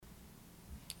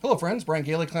Hello, friends. Brian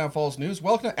Gailey, Klamath Falls News.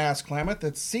 Welcome to Ask Klamath.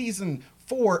 It's season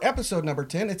 4, episode number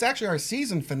 10. It's actually our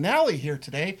season finale here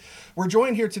today. We're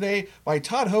joined here today by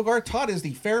Todd Hogarth. Todd is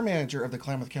the fair manager of the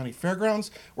Klamath County Fairgrounds.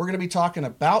 We're going to be talking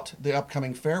about the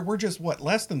upcoming fair. We're just,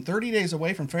 less than 30 days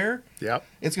away from fair? Yep.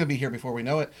 It's going to be here before we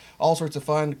know it. All sorts of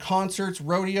fun, concerts,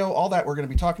 rodeo, all that we're going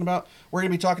to be talking about. We're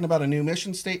going to be talking about a new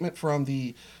mission statement from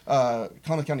the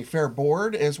Klamath County Fair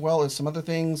Board, as well as some other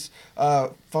things,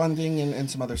 funding and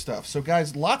some other stuff. So,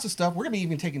 guys, lots of stuff. We're going to be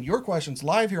even taking your questions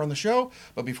live here on the show.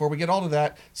 But before we get all to that,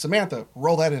 Samantha,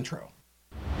 roll that intro.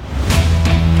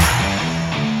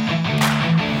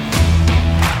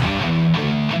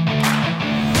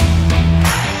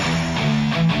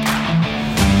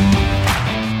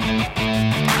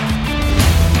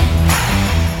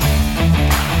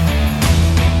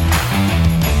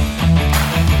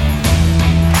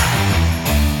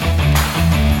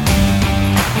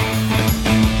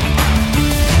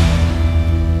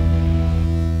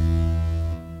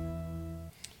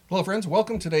 Hello, friends.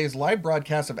 Welcome to today's live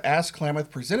broadcast of Ask Klamath,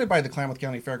 presented by the Klamath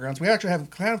County Fairgrounds. We actually have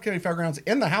Klamath County Fairgrounds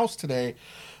in the house today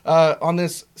on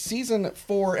this season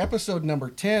 4, episode number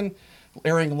 10,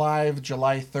 airing live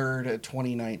July 3rd,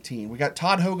 2019. We got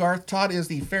Todd Hogarth. Todd is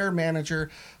the fair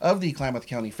manager of the Klamath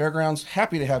County Fairgrounds.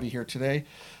 Happy to have you here today.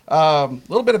 A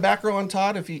little bit of background on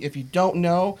Todd. If you don't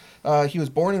know, he was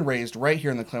born and raised right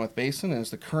here in the Klamath Basin and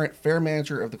is the current fair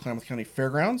manager of the Klamath County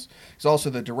Fairgrounds. He's also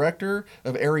the director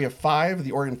of Area 5 of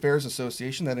the Oregon Fairs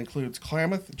Association that includes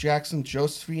Klamath, Jackson,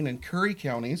 Josephine, and Curry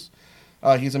counties.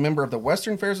 He's a member of the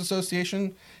Western Fairs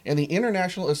Association and the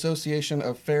International Association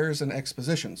of Fairs and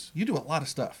Expositions. You do a lot of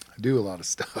stuff. I do a lot of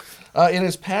stuff. In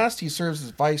his past, he serves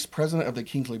as vice president of the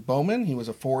Kingsley Bowman. He was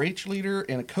a 4-H leader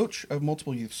and a coach of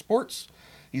multiple youth sports.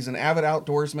 He's an avid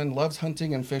outdoorsman, loves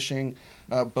hunting and fishing,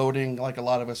 boating, like a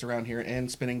lot of us around here,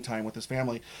 and spending time with his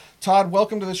family. Todd,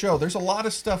 welcome to the show. There's a lot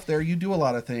of stuff there. You do a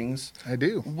lot of things. I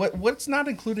do. What's not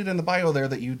included in the bio there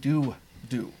that you do?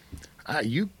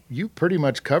 You pretty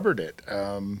much covered it.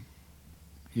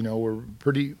 We're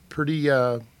pretty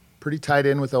tied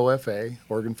in with OFA,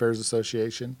 Oregon Fairs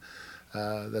Association.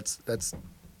 That's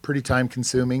pretty time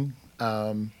consuming.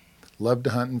 Love to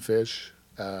hunt and fish.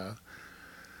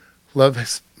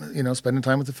 Love, spending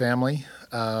time with the family.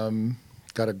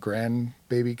 Got a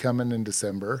grandbaby coming in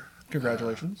December.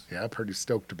 Congratulations. Yeah, pretty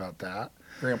stoked about that.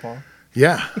 Grandpa.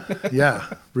 Yeah.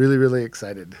 Really, really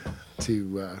excited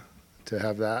to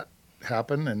have that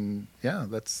happen. And yeah,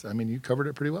 you covered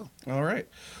it pretty well. All right.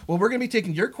 Well, we're going to be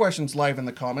taking your questions live in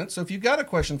the comments. So if you've got a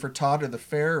question for Todd or the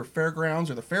fair or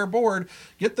fairgrounds or the fair board,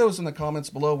 get those in the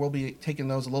comments below. We'll be taking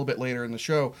those a little bit later in the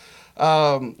show.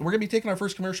 We're going to be taking our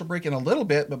first commercial break in a little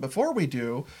bit, but before we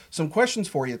do, some questions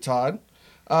for you, Todd.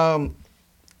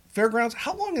 Fairgrounds,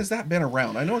 how long has that been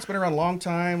around? I know it's been around a long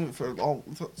time.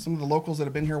 Some of the locals that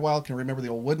have been here a while can remember the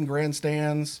old wooden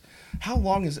grandstands. How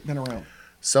long has it been around?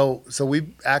 So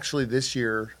we actually this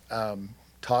year,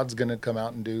 Todd's going to come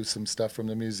out and do some stuff from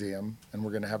the museum, and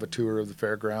we're going to have a tour of the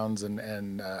fairgrounds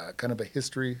and kind of a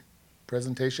history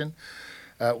presentation.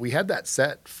 We had that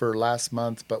set for last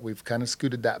month, but we've kind of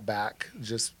scooted that back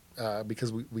just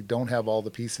because we don't have all the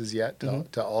pieces yet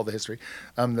to all the history.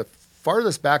 The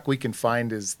farthest back we can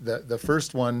find is the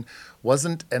first one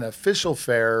wasn't an official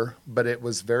fair, but it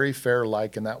was very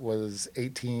fair-like, and that was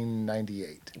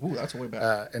 1898. Ooh, that's way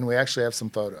back. And we actually have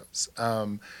some photos.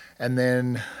 And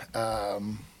then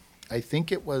I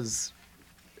think it was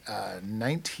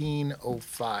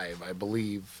 1905, I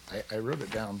believe. I wrote it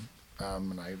down.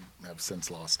 And I have since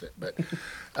lost it, but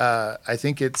I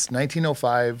think it's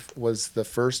 1905 was the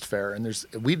first fair, and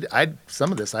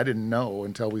some of this I didn't know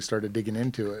until we started digging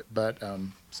into it. But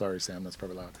sorry, Sam, that's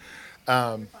probably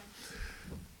loud.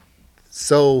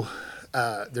 So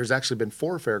there's actually been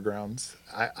 4 fairgrounds.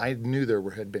 I knew there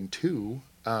had been 2,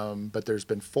 but there's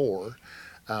been 4.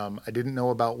 I didn't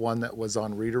know about one that was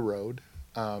on Reeder Road,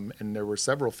 and there were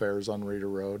several fairs on Reeder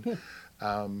Road.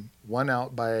 One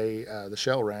out by the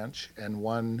Shell Ranch and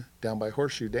one down by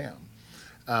Horseshoe Dam,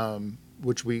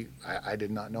 which I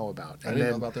did not know about. I didn't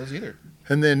know about those either.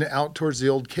 And then out towards the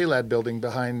old KLAD building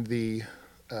behind the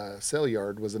sale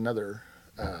yard was another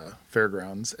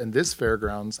fairgrounds. And this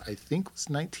fairgrounds, I think, was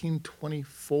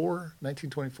 1924, I'm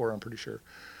pretty sure.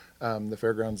 The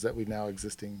fairgrounds that we now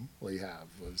existingly have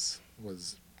was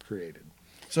created.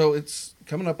 So it's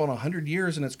coming up on 100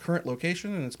 years in its current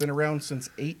location, and it's been around since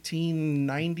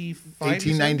 1895.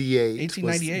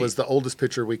 1898 was the oldest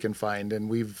picture we can find, and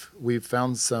we've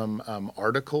found some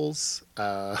articles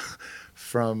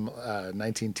from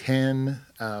 1910,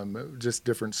 just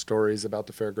different stories about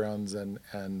the fairgrounds and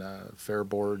fair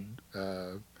board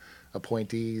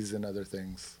appointees and other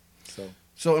things. So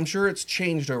So I'm sure it's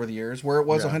changed over the years. Where it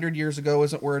was Yeah. 100 years ago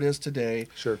isn't where it is today.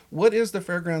 Sure. What is the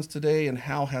fairgrounds today, and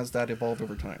how has that evolved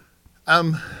over time?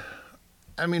 Um,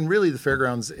 I mean, really, the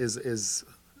fairgrounds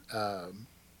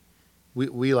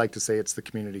we like to say it's the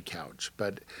community couch,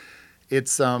 but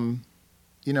it's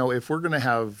if we're going to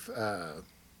have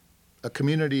a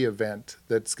community event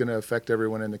that's going to affect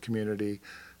everyone in the community,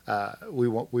 we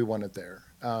want it there.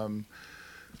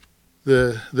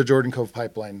 The Jordan Cove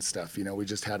pipeline stuff, we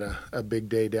just had a big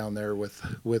day down there with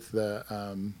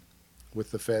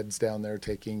the feds down there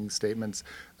taking statements,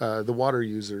 the water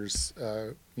users,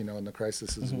 and the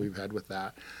crises we've had with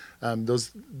that.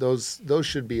 Those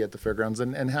should be at the fairgrounds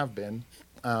and have been.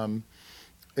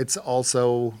 It's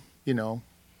also,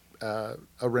 a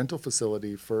rental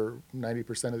facility for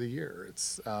 90% of the year.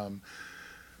 It's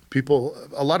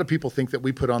a lot of people think that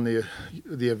we put on the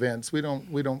events. We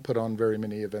don't put on very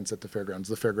many events at the fairgrounds.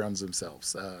 The fairgrounds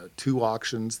themselves, 2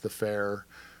 auctions, the fair,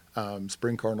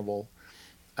 spring carnival.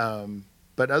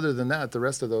 But other than that, the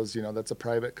rest of those, that's a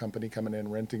private company coming in,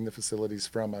 renting the facilities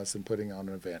from us and putting on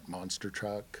an event. Monster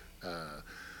Truck,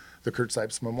 the Kurt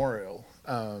Sipes Memorial,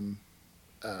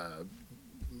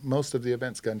 most of the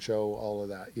events, gun show, all of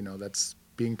that, that's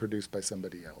being produced by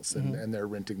somebody else, and they're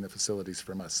renting the facilities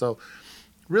from us. So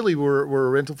really, we're a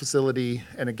rental facility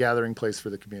and a gathering place for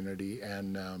the community,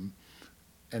 and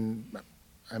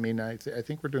I mean, I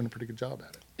think we're doing a pretty good job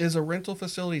at it. Is a rental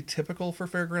facility typical for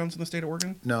fairgrounds in the state of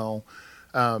Oregon? No.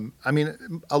 I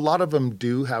mean, a lot of them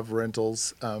do have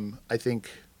rentals. I think,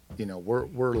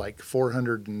 we're like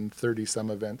 430 some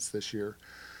events this year.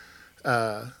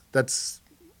 That's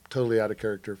totally out of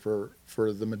character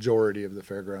for the majority of the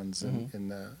fairgrounds in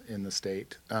the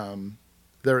state. I'm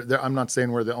not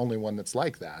saying we're the only one that's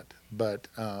like that, but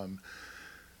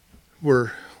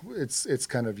it's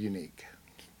kind of unique.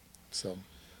 So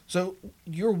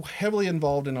you're heavily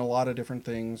involved in a lot of different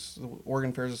things, the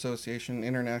Oregon Fairs Association,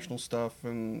 international stuff,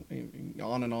 and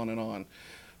on and on and on.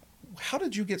 How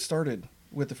did you get started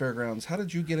with the fairgrounds? How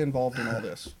did you get involved in all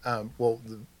this?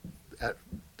 At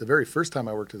the very first time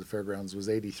I worked at the fairgrounds was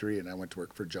 '83, and I went to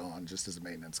work for John just as a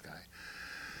maintenance guy.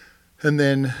 And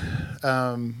then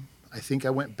I think I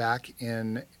went back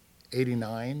in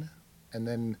 '89, and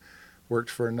then worked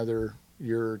for another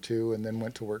year or two, and then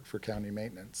went to work for county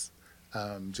maintenance.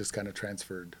 Just kind of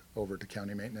transferred over to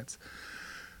county maintenance.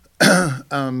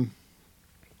 And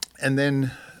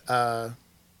then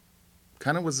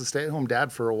kind of was a stay-at-home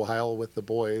dad for a while with the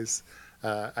boys.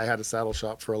 I had a saddle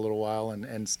shop for a little while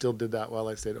and still did that while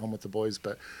I stayed at home with the boys,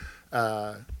 but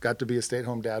got to be a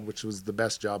stay-at-home dad, which was the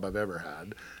best job I've ever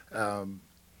had.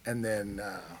 And then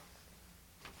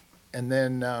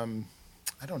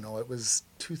I don't know, it was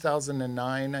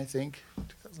 2009, I think.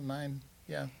 2009,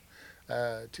 yeah.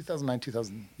 2009,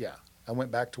 2000, yeah. I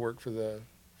went back to work for the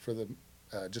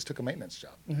just took a maintenance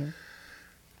job. Mm-hmm.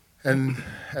 And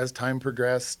as time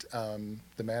progressed,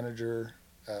 the manager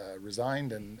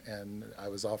resigned, and I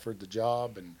was offered the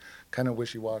job, and kind of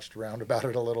wishy-washed around about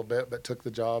it a little bit, but took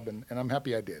the job, and I'm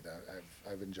happy I did.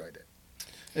 I've enjoyed it.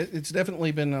 It's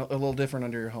definitely been a little different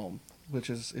under your home, which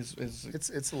is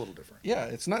it's a little different. Yeah,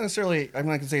 it's not necessarily, I'm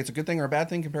not going to say it's a good thing or a bad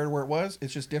thing compared to where it was.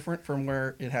 It's just different from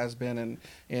where it has been, and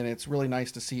it's really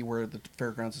nice to see where the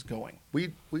fairgrounds is going.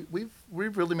 We've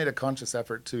really made a conscious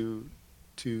effort to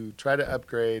try to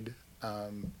upgrade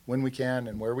when we can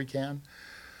and where we can,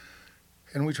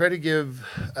 and we try to give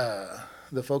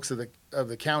the folks of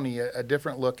the county a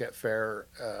different look at fair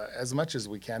as much as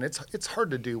we can. It's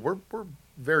hard to do. We're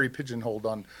very pigeonholed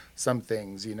on some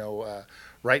things.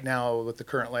 Right now with the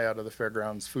current layout of the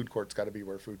fairgrounds, food court's got to be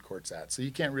where food court's at. So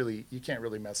you can't really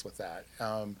mess with that.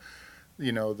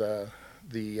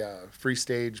 The free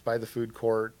stage by the food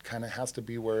court kind of has to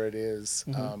be where it is.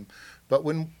 Mm-hmm. But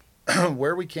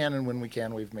where we can and when we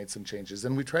can, we've made some changes,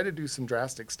 and we try to do some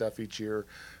drastic stuff each year.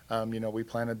 We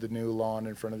planted the new lawn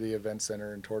in front of the event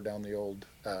center and tore down the old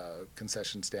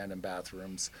concession stand and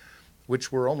bathrooms,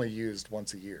 which were only used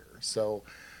once a year. So,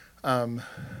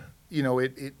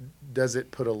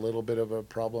 it put a little bit of a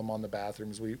problem on the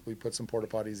bathrooms. We put some porta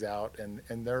potties out,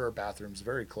 and there are bathrooms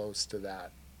very close to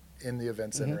that in the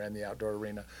event center mm-hmm. and the outdoor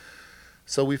arena.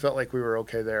 So we felt like we were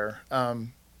okay there.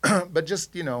 But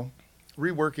just,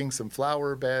 reworking some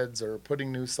flower beds or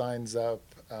putting new signs up.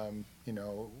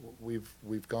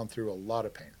 We've gone through a lot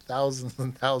of paint, thousands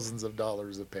and thousands of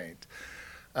dollars of paint,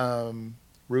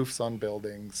 roofs on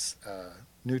buildings,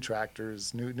 new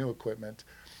tractors, new equipment,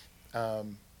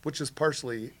 which is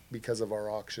partially because of our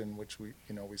auction, which we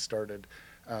started,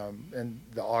 and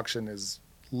the auction is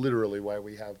literally why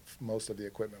we have most of the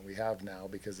equipment we have now,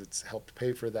 because it's helped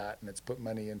pay for that, and it's put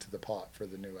money into the pot for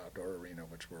the new outdoor arena,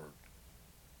 which we're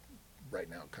right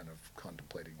now kind of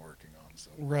contemplating working on. So.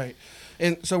 Right.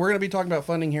 And so we're going to be talking about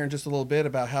funding here in just a little bit,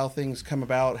 about how things come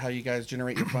about, how you guys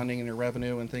generate your funding and your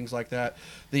revenue and things like that.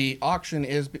 The auction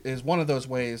is one of those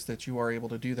ways that you are able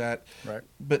to do that. Right.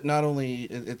 But not only,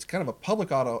 it's kind of a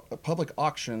public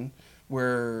auction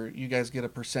where you guys get a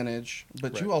percentage,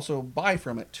 but Right. you also buy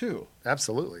from it too.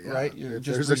 Absolutely. Yeah. Right. If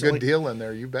there's a good deal in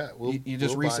there, you bet. You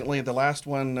just recently, the last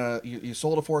one, you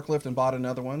sold a forklift and bought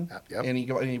another one. Yep. And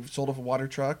you sold a water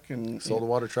truck and Sold a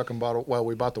water truck and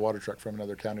we bought the water truck from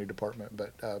another county department,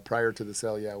 but prior to the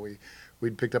sale, yeah,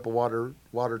 we'd picked up a water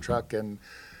truck and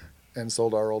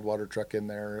sold our old water truck in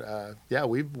there. Yeah,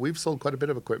 we've sold quite a bit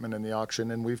of equipment in the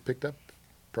auction, and we've picked up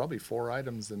probably 4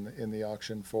 items in the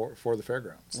auction for the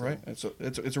fairgrounds. So. Right.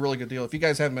 It's a really good deal. If you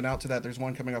guys haven't been out to that, there's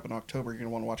one coming up in October. You're going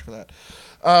to want to watch for that.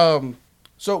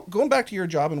 So going back to your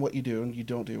job and what you do and you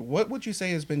don't do, what would you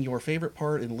say has been your favorite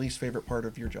part and least favorite part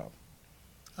of your job?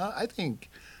 I think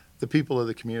the people of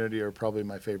the community are probably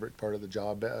my favorite part of the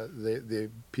job. The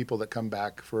people that come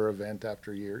back for event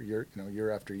after year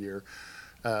after year.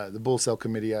 The Bull Sale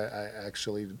Committee, I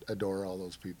actually adore all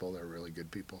those people. They're really good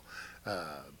people.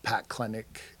 Pat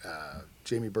Klenick,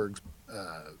 Jamie Berg's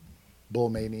Bull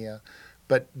Mania,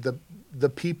 but the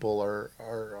people are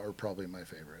probably my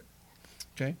favorite.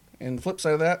 Okay. And the flip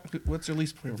side of that, what's your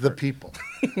least favorite? The people,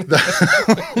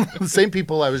 the same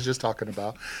people I was just talking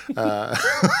about.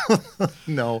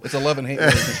 No, it's a love and hate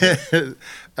relationship.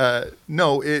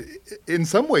 No, in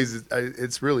some ways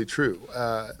it's really true.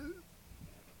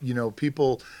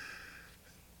 People.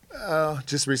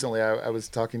 Just recently, I was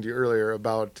talking to you earlier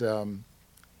about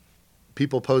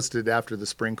people posted after the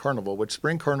Spring Carnival, which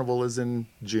Spring Carnival is in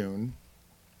June,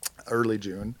 early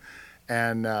June,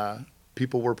 and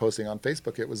people were posting on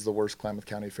Facebook it was the worst Klamath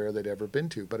County Fair they'd ever been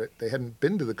to, but they hadn't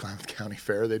been to the Klamath County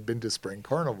Fair; they'd been to Spring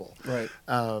Carnival. Right.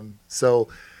 So.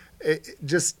 It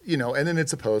just and then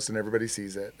it's a post and everybody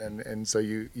sees it, and so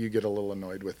you get a little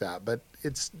annoyed with that, but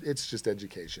it's just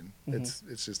education.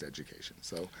 Mm-hmm. It's just education.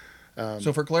 So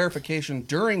so for clarification,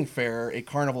 during fair a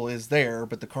carnival is there,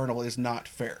 but the carnival is not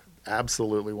fair.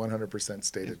 Absolutely, 100%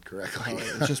 stated correctly.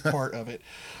 It's just part of it.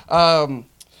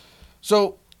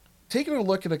 So taking a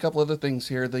look at a couple other things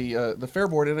here, the Fair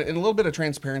Board, and a little bit of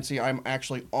transparency, I'm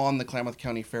actually on the Klamath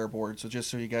County Fair Board, so just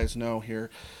so you guys know here,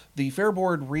 the Fair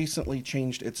Board recently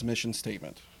changed its mission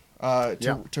statement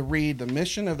to read, the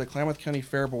mission of the Klamath County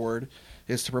Fair Board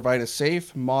is to provide a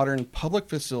safe, modern public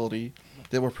facility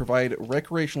that will provide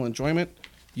recreational enjoyment,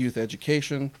 youth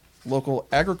education, local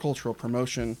agricultural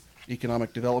promotion,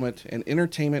 economic development, and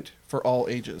entertainment for all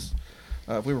ages.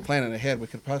 If we were planning ahead, we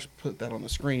could probably put that on the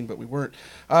screen, but we weren't.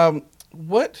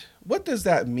 What does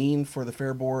that mean for the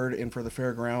Fair Board and for the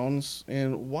fairgrounds,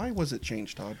 and why was it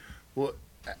changed, Todd? Well,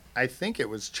 I think it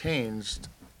was changed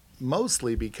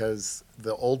mostly because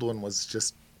the old one was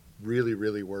just really,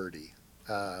 really wordy.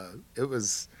 It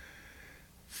was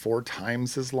 4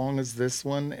 times as long as this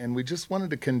one, and we just wanted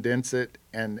to condense it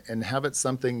and have it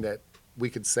something that we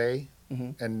could say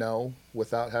and know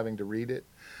without having to read it.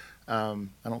 I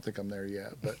don't think I'm there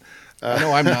yet, but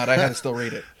no, I'm not. I had to still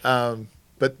read it.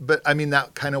 But I mean,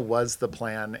 that kind of was the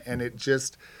plan, and it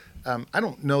just I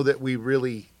don't know that we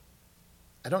really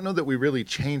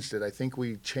changed it. I think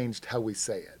we changed how we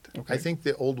say it. Okay. I think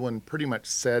the old one pretty much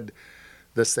said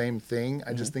the same thing.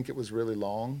 I just think it was really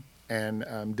long and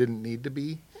didn't need to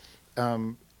be.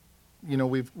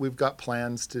 We've got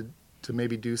plans to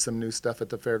maybe do some new stuff at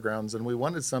the fairgrounds, and we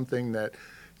wanted something that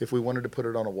if we wanted to put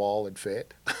it on a wall, it'd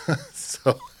fit.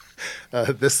 So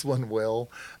this one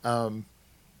will. I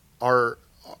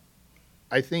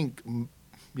think,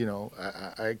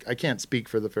 I can't speak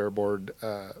for the Fair Board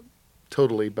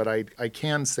totally, but I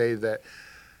can say that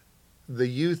the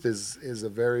youth is a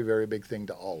very, very big thing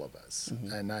to all of us,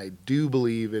 and I do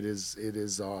believe it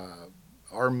is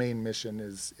our main mission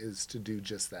is to do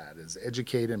just that, is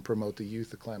educate and promote the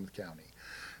youth of Klamath County.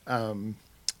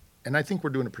 And I think we're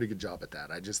doing a pretty good job at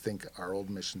that. I just think our old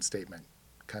mission statement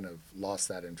kind of lost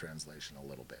that in translation a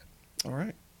little bit. All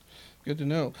right. Good to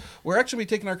know. We're actually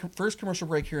taking our first commercial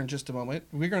break here in just a moment.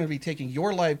 We're going to be taking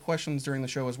your live questions during the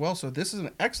show as well, so this is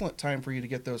an excellent time for you to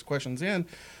get those questions in.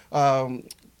 Got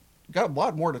a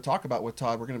lot more to talk about with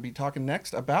Todd. We're going to be talking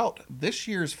next about this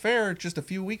year's fair just a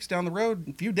few weeks down the road,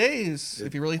 a few days,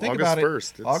 if you really think about it.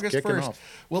 August 1st. Off.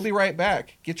 We'll be right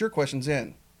back. Get your questions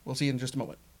in. We'll see you in just a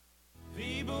moment.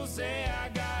 People say I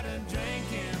got a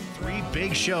drinking 3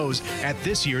 big shows at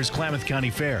this year's Klamath County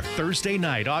Fair. Thursday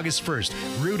night, August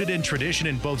 1st, rooted in tradition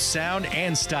in both sound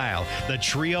and style, the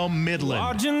Trio Midland.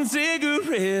 Watching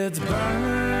cigarettes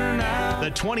burn out.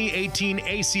 The 2018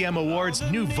 ACM Awards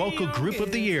New Vocal Group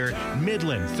of the Year,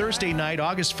 Midland, Thursday night,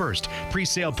 August 1st.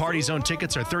 Pre-sale Party Zone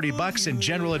tickets are $30 and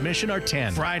general admission are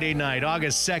 $10. Friday night,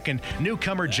 August 2nd,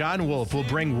 newcomer John Wolfe will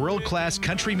bring world-class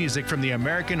country music from the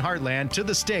American heartland to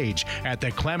the stage at the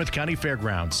Klamath County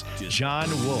Fairgrounds. John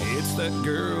Wolfe. It's that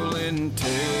girl in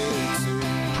Texas.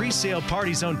 Pre-sale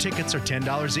Party Zone tickets are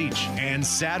 $10 each. And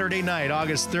Saturday night,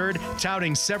 August 3rd,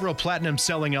 touting several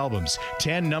platinum-selling albums,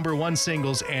 10 #1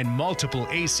 singles, and multiple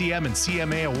ACM and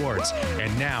CMA awards.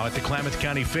 And now at the Klamath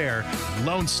County Fair,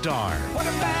 Lone Star. What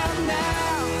about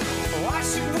now? Why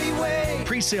should we wait?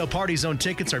 Pre-sale Party Zone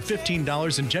tickets are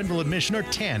 $15 and general admission are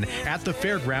 $10 at the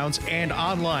fairgrounds and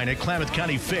online at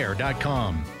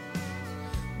KlamathCountyFair.com.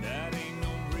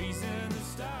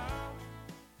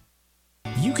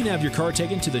 You can have your car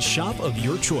taken to the shop of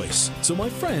your choice. So my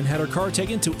friend had her car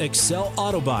taken to Excel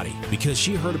Auto Body because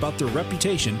she heard about their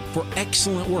reputation for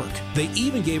excellent work. They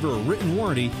even gave her a written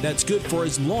warranty that's good for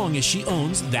as long as she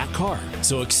owns that car.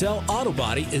 So Excel Auto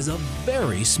Body is a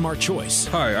very smart choice.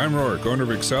 Hi, I'm Rourke, owner of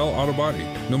Excel Auto Body.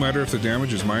 No matter if the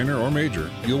damage is minor or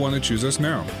major, you'll want to choose us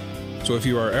now. So if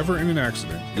you are ever in an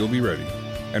accident, you'll be ready.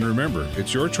 And remember,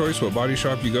 it's your choice what body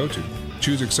shop you go to.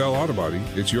 Choose Excel Auto Body.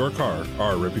 It's your car,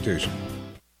 our reputation.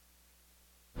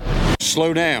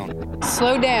 Slow down.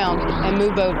 Slow down and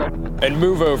move over. And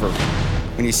move over.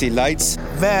 When you see lights,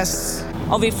 vests,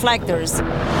 or reflectors,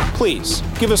 please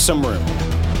give us some room.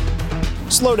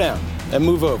 Slow down and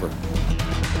move over.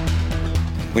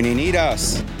 When you need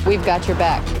us, we've got your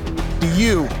back. Do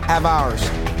you have ours?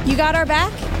 You got our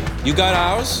back? You got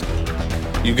ours?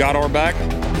 You got our back?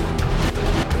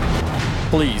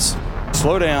 Please,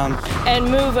 slow down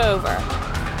and move over.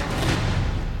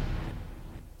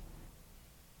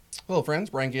 Hello, friends.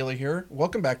 Brian Gailey here.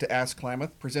 Welcome back to Ask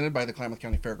Klamath, presented by the Klamath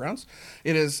County Fairgrounds.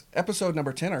 It is episode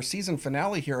number 10, our season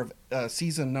finale here of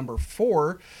season number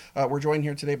 4. We're joined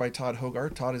here today by Todd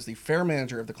Hogarth. Todd is the fair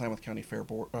manager of the Klamath County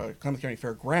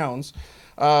Fairgrounds.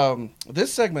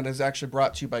 This segment is actually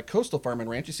brought to you by Coastal Farm and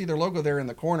Ranch. You see their logo there in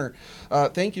the corner.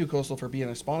 Thank you, Coastal, for being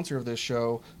a sponsor of this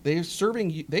show. They are serving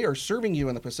you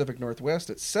in the Pacific Northwest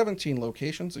at 17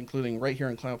 locations, including right here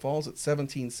in Klamath Falls at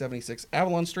 1776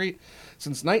 Avalon Street.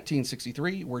 Since 1963,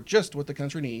 we're just what the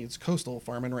country needs. Coastal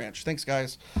Farm and Ranch. Thanks,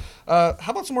 guys. How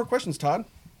about some more questions, Todd?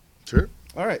 Sure.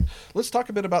 All right. Let's talk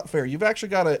a bit about the fair. You've actually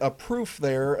got a proof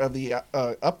there of the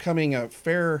upcoming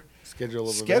fair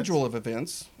schedule of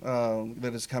events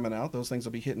that is coming out. Those things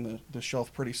will be hitting the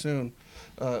shelf pretty soon.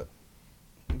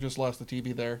 We just lost the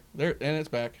TV there, and it's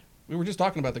back. We were just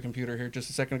talking about the computer here just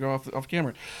a second ago off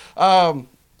camera.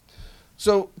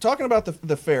 So talking about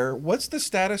the fair, what's the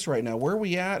status right now? Where are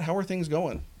we at? How are things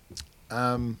going?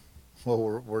 Well,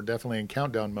 we're definitely in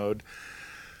countdown mode.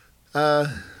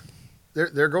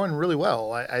 They're going really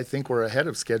well. I think we're ahead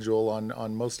of schedule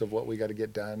on most of what we got to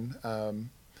get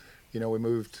done. We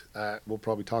moved, we'll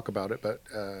probably talk about it, but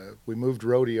we moved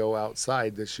rodeo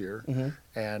outside this year,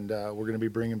 and we're going to be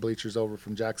bringing bleachers over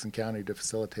from Jackson County to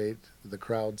facilitate the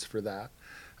crowds for that.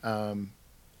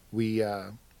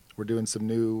 We're doing some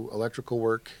new electrical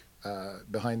work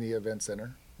behind the event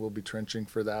center. We'll be trenching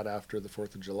for that after the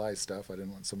 4th of July stuff. I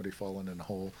didn't want somebody falling in a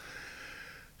hole.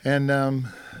 And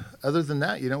other than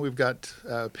that, we've got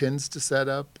pins to set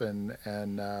up and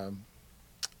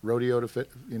rodeo to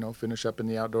finish up in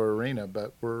the outdoor arena.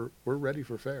 But we're ready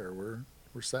for fair.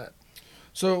 We're set.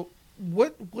 So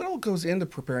what all goes into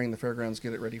preparing the fairgrounds,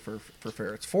 get it ready for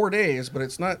fair? It's 4 days, but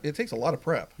it's not. It takes a lot of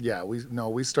prep. Yeah,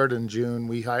 we start in June.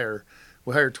 We hire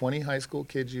 20 high school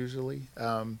kids usually,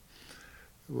 10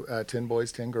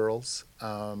 boys, 10 girls.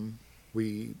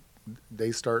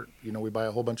 They start, we buy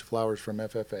a whole bunch of flowers from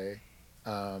FFA,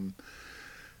 and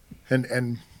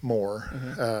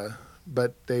more.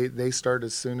 But they start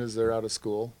as soon as they're out of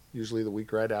school, usually the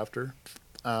week right after.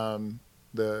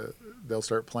 They'll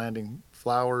start planting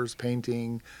flowers,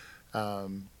 painting,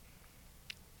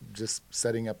 just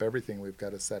setting up everything we've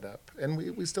got to set up. And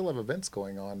we still have events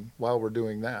going on while we're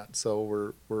doing that.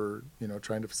 So we're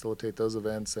trying to facilitate those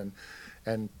events and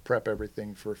prep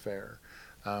everything for fair.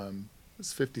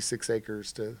 It's 56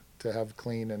 acres to have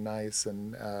clean and nice,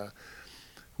 and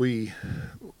we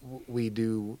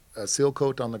do a seal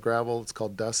coat on the gravel. It's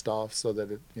called dust off, so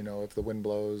that if the wind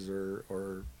blows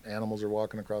or animals are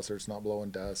walking across there, it's not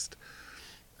blowing dust.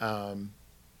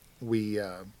 We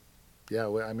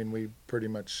pretty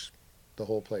much the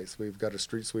whole place. We've got a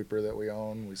street sweeper that we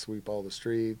own. We sweep all the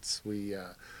streets.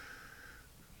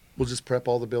 we'll just prep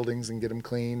all the buildings and get them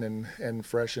clean and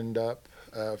freshened up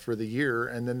for the year.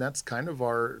 And then that's kind of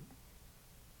our,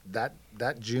 that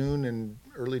June and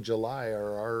early July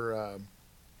are our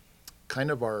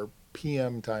kind of our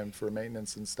PM time for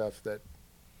maintenance and stuff that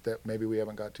maybe we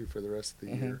haven't got to for the rest of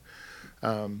the year.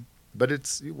 But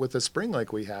it's with a spring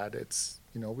like we had, it's,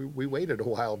 we waited a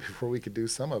while before we could do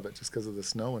some of it just because of the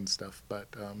snow and stuff. But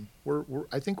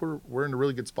I think we're in a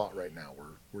really good spot right now.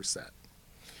 We're set.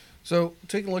 So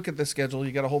taking a look at the schedule,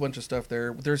 you got a whole bunch of stuff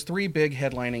there. There's 3 big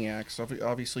headlining acts.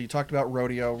 Obviously, you talked about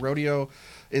rodeo. Rodeo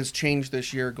is changed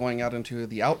this year, going out into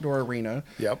the outdoor arena.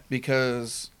 Yep.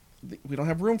 Because we don't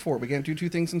have room for it. We can't do 2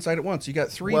 things inside at once. You got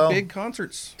 3 big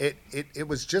concerts. It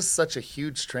was just such a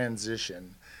huge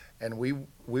transition, and we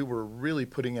were really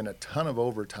putting in a ton of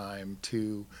overtime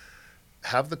to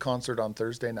have the concert on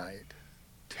Thursday night,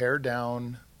 tear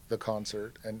down the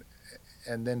concert, and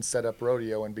then set up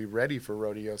rodeo and be ready for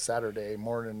rodeo Saturday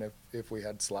morning if we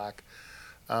had slack,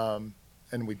 and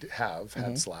we have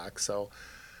had slack. So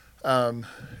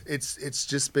it's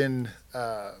just been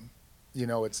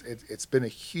it's been a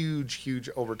huge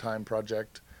overtime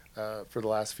project for the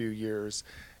last few years.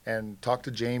 And talked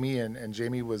to Jamie, and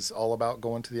Jamie was all about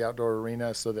going to the outdoor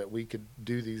arena so that we could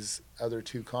do these other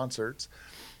 2 concerts.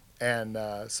 And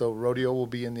so rodeo will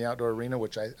be in the outdoor arena,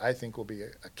 which I think will be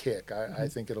a kick. I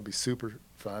think it'll be super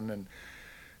fun.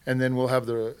 And then we'll have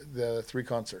the 3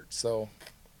 concerts. So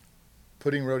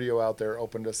putting rodeo out there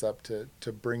opened us up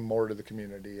to bring more to the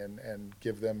community and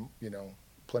give them,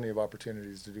 plenty of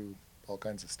opportunities to do all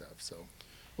kinds of stuff. So.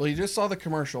 Well, you just saw the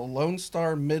commercial. Lone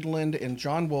Star, Midland, and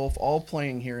John Wolfe all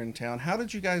playing here in town. How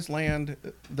did you guys land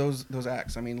those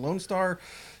acts? I mean, Lone Star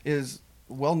is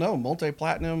well-known,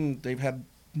 multi-platinum. They've had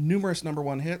numerous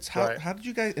 #1 hits. How did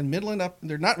you guys, in Midland,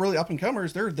 they're not really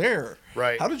up-and-comers. They're there.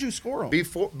 Right. How did you score them?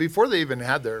 Before they even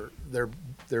had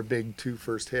their big 2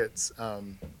 first hits,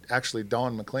 actually,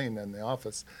 Dawn McLean in the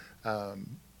office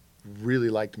really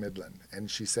liked Midland,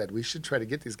 and she said we should try to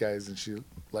get these guys, and she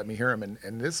let me hear them,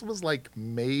 and this was like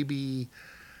maybe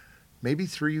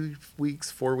 3 weeks,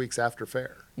 4 weeks after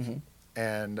fair.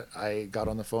 And I got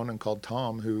on the phone and called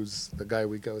Tom, who's the guy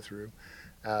we go through,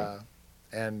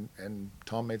 and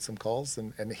Tom made some calls,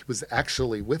 and he was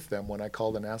actually with them when I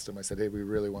called and asked him. I said, hey, we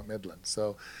really want Midland.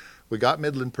 So we got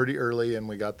Midland pretty early, and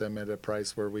we got them at a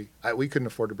price where we couldn't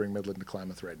afford to bring Midland to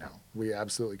Klamath right now. We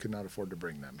absolutely could not afford to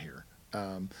bring them here.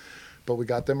 But we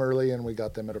got them early, and we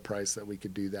got them at a price that we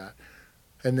could do that.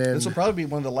 And then this will probably be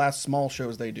one of the last small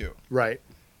shows they do. Right.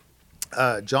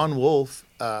 John Wolfe,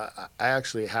 I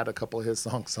actually had a couple of his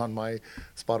songs on my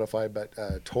Spotify, but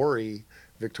Tori,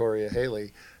 Victoria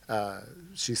Haley,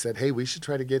 she said, hey, we should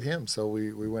try to get him. So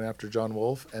we went after John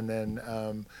Wolfe, and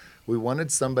then we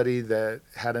wanted somebody that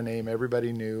had a name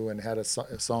everybody knew and had a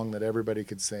song that everybody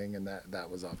could sing, and that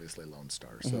was obviously Lone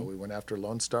Star. So we went after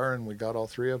Lone Star, and we got all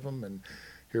 3 of them, and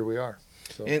here we are.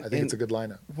 So I think it's a good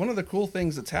lineup. One of the cool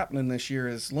things that's happening this year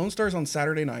is Lone Star's on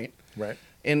Saturday night. Right.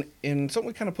 And something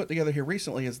we kind of put together here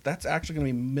recently is that's actually going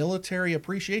to be Military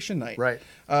Appreciation Night. Right.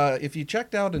 If you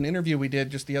checked out an interview we did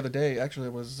just the other day, actually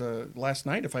it was last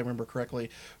night if I remember correctly,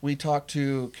 we talked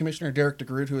to Commissioner Derek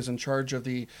DeGroot, who is in charge of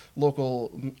the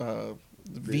local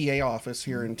VA office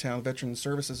here in town, Veterans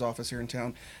Services office here in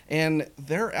town, and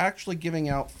they're actually giving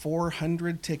out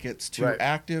 400 tickets to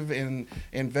active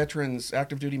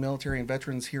duty military and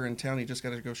veterans here in town. You just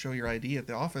got to go show your ID at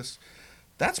the office.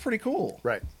 That's pretty cool.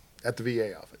 Right. At the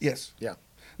VA office. Yes. Yeah.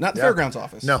 Not the fairgrounds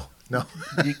office. No.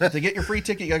 To get your free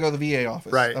ticket, you got to go to the VA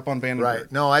office. Right. Up on Vandenberg.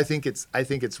 Right. No, I think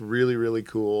it's really, really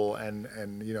cool, and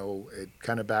it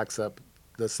kind of backs up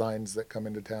the signs that come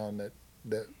into town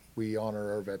that we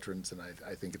honor our veterans, and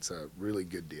I think it's a really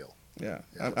good deal. Yeah.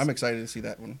 I'm excited to see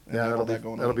that one. Yeah,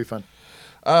 that'll be fun.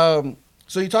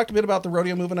 So you talked a bit about the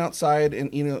rodeo moving outside,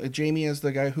 and Jamie is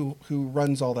the guy who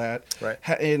runs all that. Right.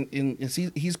 And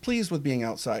he's pleased with being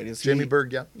outside. Is Jamie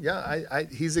Berg? Yeah.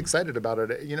 He's excited about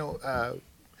it.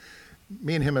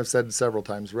 Me and him have said several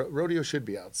times, rodeo should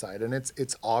be outside, and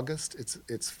it's August.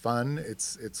 It's fun.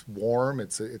 It's warm.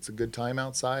 It's a good time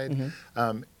outside.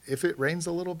 Mm-hmm. If it rains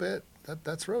a little bit,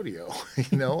 that's rodeo.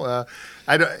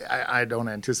 I don't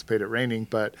anticipate it raining,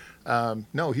 but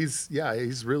no, he's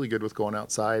really good with going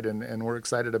outside, and we're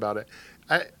excited about it.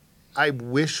 I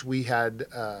wish we had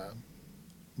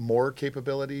more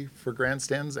capability for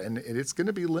grandstands, and it's going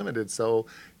to be limited. So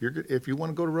if you want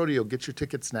to go to rodeo, get your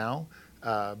tickets now.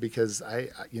 Because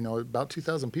about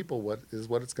 2,000 people, what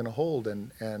it's going to hold,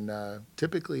 and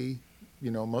typically,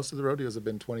 most of the rodeos have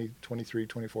been 20, 23,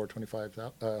 24,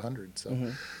 2,500.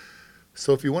 So,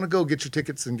 So if you want to go, get your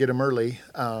tickets and get them early,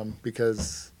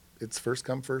 because it's first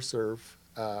come, first serve,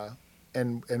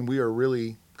 and we are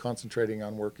really concentrating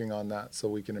on working on that so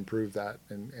we can improve that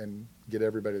and get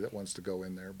everybody that wants to go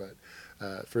in there. But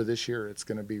for this year, it's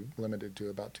going to be limited to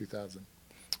about 2,000.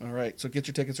 All right, so get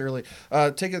your tickets early.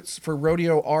 Tickets for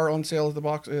rodeo are on sale at the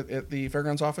box at the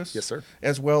fairgrounds office. Yes, sir.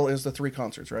 As well as the 3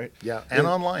 concerts, right? Yeah, and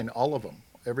online, all of them.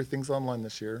 Everything's online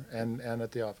this year, and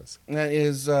at the office.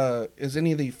 Is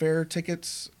any of the fair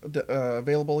tickets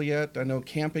available yet? I know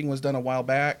camping was done a while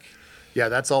back. Yeah,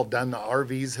 that's all done. The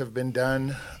RVs have been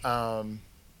done.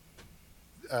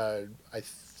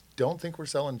 Don't think we're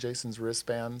selling Jason's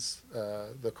wristbands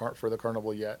for the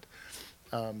carnival yet.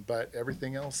 But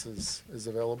everything else is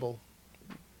available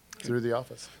through the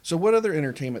office. So what other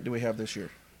entertainment do we have this year?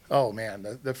 Oh,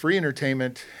 man. The free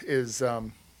entertainment is,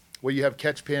 you have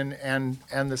Catch Pin and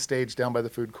the stage down by the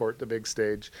food court, the big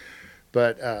stage.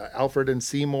 But Alfred and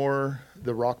Seymour,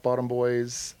 the Rock Bottom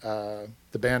Boys,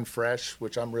 the band Fresh,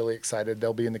 which I'm really excited.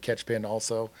 They'll be in the Catch Pin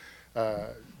also.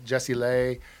 Jesse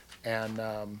Lay and,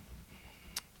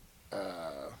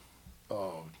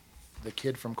 the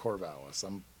kid from Corvallis.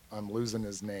 I'm losing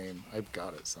his name. I've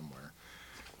got it somewhere.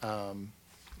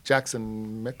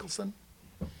 Jackson Mickelson.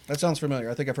 That sounds familiar.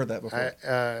 I think I've heard that before.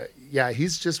 Yeah,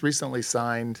 he's just recently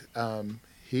signed.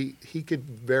 He could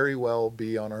very well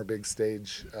be on our big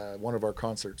stage, one of our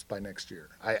concerts by next year.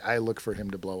 I look for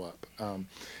him to blow up.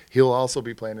 He'll also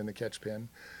be playing in the Catch Pin.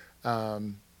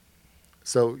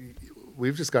 So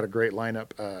we've just got a great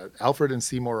lineup. Alfred and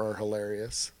Seymour are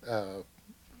hilarious.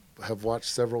 Have watched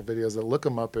several videos. Look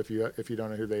them up if you don't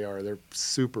know who they are. They're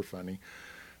super funny.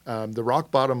 The Rock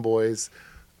Bottom Boys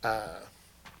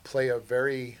play a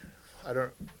very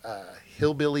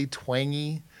hillbilly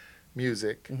twangy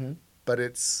music, but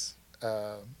it's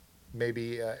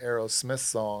maybe a Aerosmith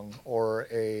song or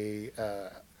a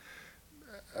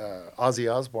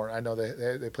Ozzy Osbourne. I know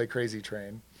they play Crazy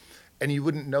Train, and you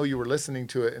wouldn't know you were listening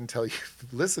to it until you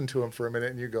listen to them for a minute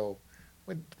and you go,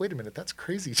 wait a minute, that's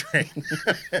Crazy Train.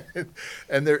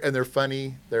 and they're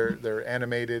funny, they're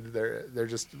animated, they're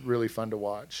just really fun to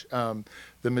watch. The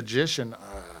Magician,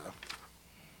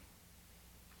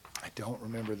 I don't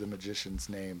remember the magician's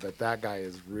name, but that guy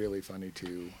is really funny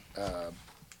too.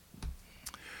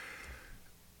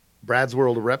 Brad's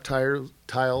World of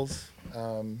Reptiles.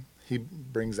 He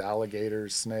brings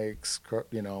alligators, snakes,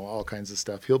 all kinds of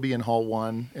stuff. He'll be in Hall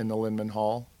 1 in the Lindman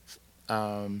Hall.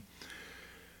 Tana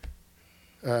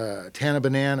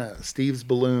Banana, Steve's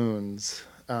Balloons,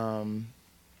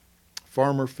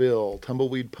 Farmer Phil,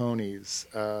 Tumbleweed Ponies,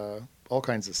 all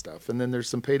kinds of stuff. And then there's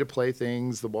some pay-to-play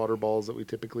things, the water balls that we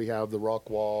typically have, the rock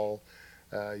wall,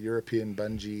 European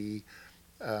bungee.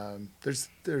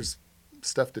 There's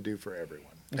stuff to do for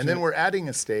everyone. And then we're adding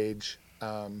a stage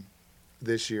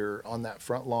this year on that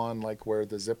front lawn, like where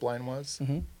the zip line was.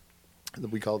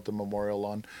 We call it the Memorial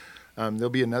Lawn. There'll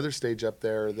be another stage up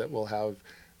there that will have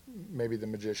maybe the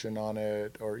magician on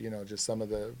it, or just some of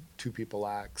the 2 people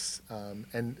acts,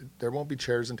 and there won't be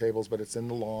chairs and tables, but it's in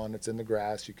the lawn, it's in the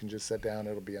grass, you can just sit down,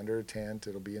 it'll be under a tent,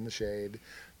 it'll be in the shade,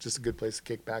 just a good place to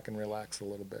kick back and relax a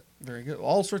little bit. Very good.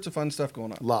 All sorts of fun stuff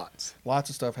going on. Lots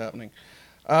of stuff happening.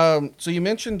 So you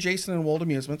mentioned Jason and Wold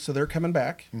Amusement, so they're coming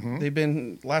back. They've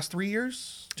been last 3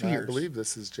 years, 2 years. I believe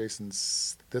this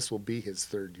will be his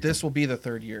 3rd year. This will be the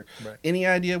 3rd year. Right. Any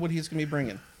idea what he's going to be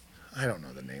bringing? I don't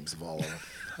know the names of all of them.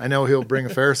 I know he'll bring a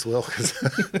Ferris wheel because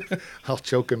I'll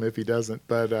choke him if he doesn't.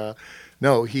 But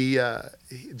no,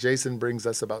 Jason brings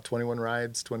us about 21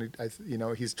 rides.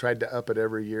 He's tried to up it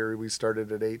every year. We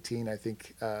started at 18, I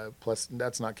think. Plus,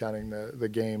 that's not counting the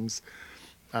games.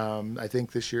 I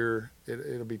think this year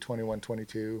it'll be 21,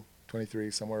 22,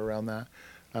 23, somewhere around that.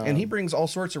 And he brings all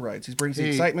sorts of rides. He brings the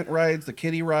excitement rides, the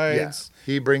kiddie rides.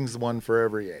 Yeah, he brings one for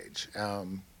every age.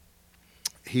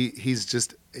 He's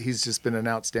just been an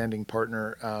outstanding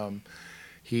partner.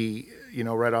 He,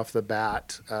 right off the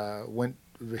bat, went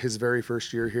his very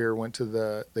first year here, went to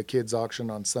the kids auction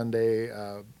on Sunday.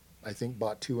 I think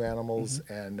bought 2 animals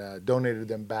and donated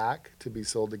them back to be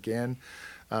sold again.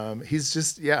 He's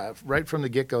just, right from the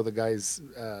get-go, the guy's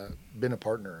been a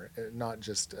partner, not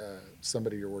just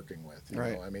somebody you're working with. You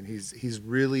know? I mean, he's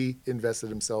really invested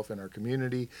himself in our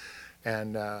community,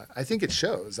 and I think it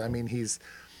shows. I mean, he's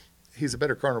a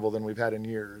better carnival than we've had in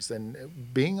years.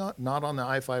 And being not on the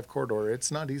I-5 corridor,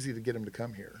 it's not easy to get him to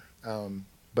come here.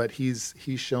 But he's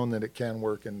shown that it can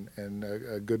work, and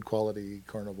a good quality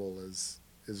carnival is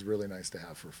really nice to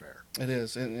have for fair. It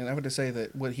is. And I would just say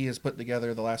that what he has put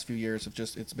together the last few years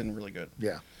it's been really good.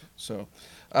 Yeah. So,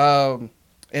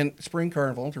 and Spring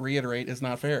Carnival, to reiterate, is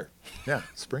not fair. Yeah,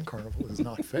 Spring Carnival is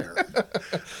not fair.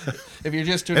 If you're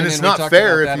just tuning in, and it's not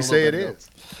fair if you say it is.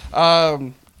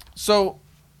 So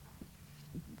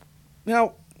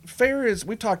now fair is,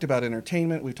 we've talked about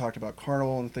entertainment, we've talked about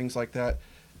carnival and things like that.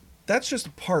 That's just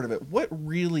a part of it. What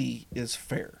really is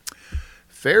fair?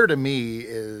 Fair to me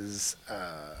is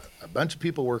a bunch of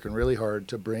people working really hard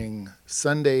to bring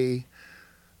Sunday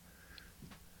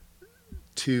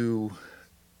to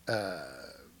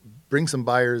bring some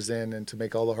buyers in and to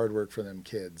make all the hard work for them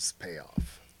kids pay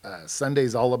off.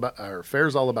 Fair's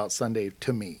all about Sunday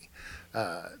to me.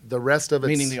 The rest of it's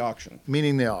meaning the auction.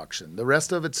 Meaning the auction. The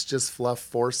rest of it's just fluff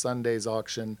for Sunday's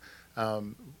auction.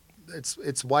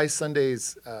 It's why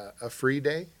Sunday's a free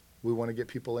day. We want to get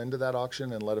people into that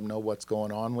auction and let them know what's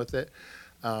going on with it.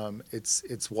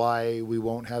 It's why we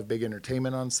won't have big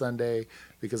entertainment on Sunday,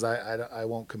 because I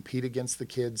won't compete against the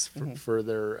kids for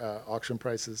their auction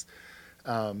prices.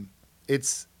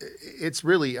 It's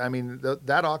really, I mean,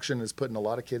 that auction is putting a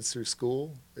lot of kids through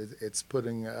school. It's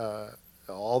putting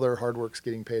all their hard work's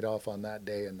getting paid off on that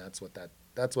day, and that's what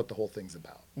the whole thing's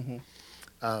about.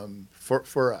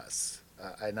 For us,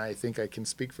 and I think I can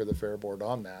speak for the Fair Board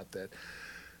on that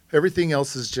everything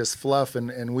else is just fluff,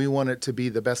 and we want it to be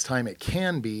the best time it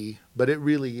can be, but it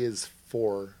really is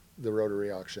for the Rotary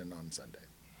auction on Sunday.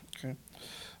 Okay.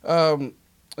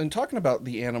 And talking about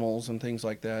the animals and things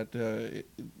like that,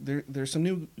 there's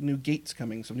some new gates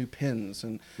coming, some new pens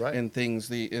and things.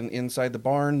 Inside the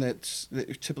barn that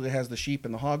typically has the sheep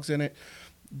and the hogs in it.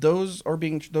 Those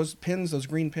pens, those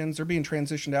green pens, they're being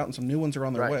transitioned out, and some new ones are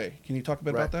on their way. Can you talk a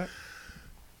bit about that?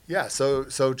 Yeah,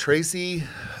 so Tracy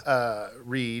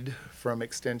Reed from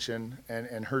Extension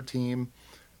and her team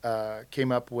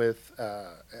came up with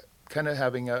kind of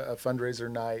having a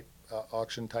fundraiser night,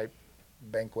 auction type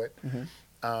banquet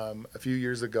a few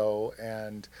years ago,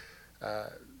 and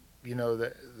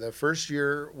the first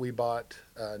year we bought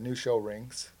new show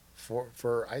rings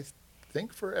for I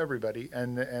think for everybody,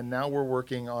 and now we're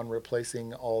working on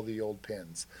replacing all the old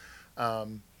pins.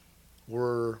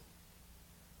 We're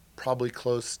probably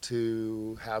close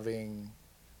to having,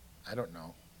 I don't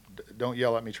know, don't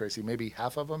yell at me, Tracy, maybe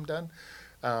half of them done.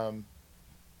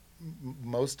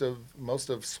 Most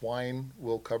of swine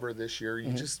will cover this year.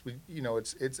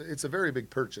 It's a very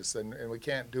big purchase, and we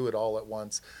can't do it all at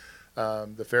once.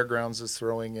 The fairgrounds is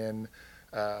throwing in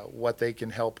what they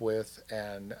can help with,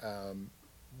 and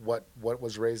what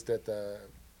was raised at the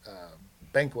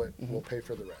banquet will pay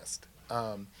for the rest.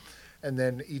 And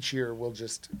then each year we'll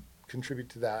just contribute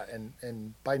to that,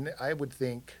 and I would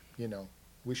think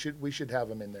we should have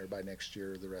them in there by next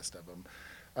year, the rest of them.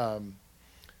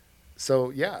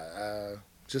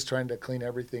 Just trying to clean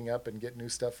everything up and get new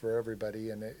stuff for everybody,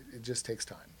 and it just takes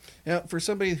time. Now, for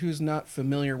somebody who's not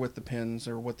familiar with the pins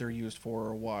or what they're used for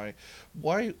or why,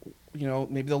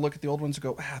 maybe they'll look at the old ones and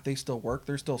go, they still work,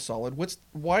 they're still solid.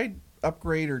 Why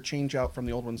upgrade or change out from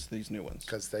the old ones to these new ones?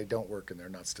 Because they don't work and they're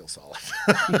not still solid.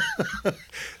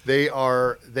 They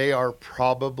are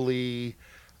probably,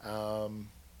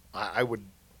 I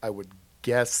would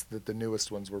guess that the newest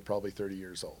ones were probably 30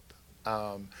 years old.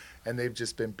 And they've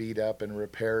just been beat up and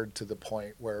repaired to the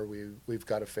point where we've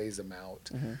got to phase them out.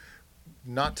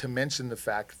 Not to mention the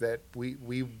fact that we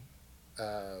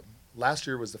last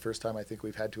year was the first time I think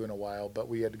we've had to in a while, but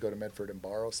we had to go to Medford and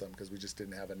borrow some because we just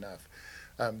didn't have enough.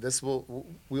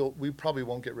 We probably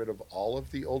won't get rid of all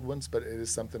of the old ones, but it is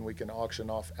something we can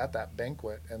auction off at that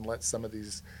banquet and let some of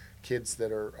these kids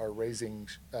that are raising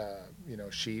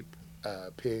sheep,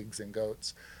 pigs, and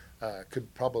goats.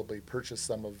 Could probably purchase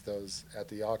some of those at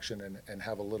the auction and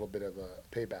have a little bit of a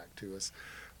payback to us.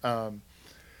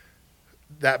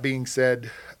 That being said,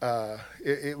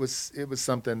 it was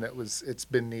something it's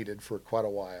been needed for quite a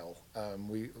while.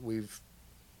 We've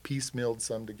piecemealed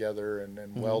some together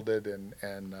and welded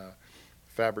and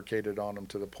fabricated on them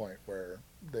to the point where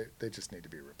they just need to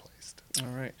be replaced. All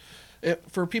right.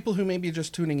 For people who may be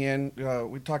just tuning in,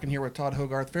 we're talking here with Todd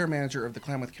Hogarth, fair manager of the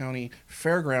Klamath County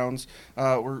Fairgrounds.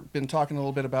 We've been talking a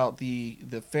little bit about the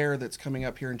fair that's coming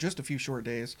up here in just a few short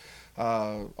days,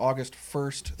 August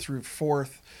 1st through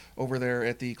 4th over there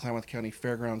at the Klamath County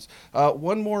Fairgrounds.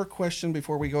 One more question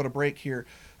before we go to break here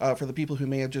for the people who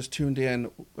may have just tuned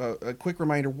in. A quick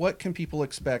reminder, what can people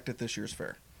expect at this year's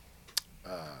fair?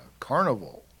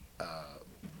 Carnival.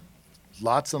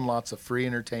 Lots and lots of free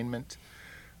entertainment.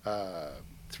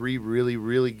 3 really,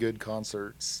 really good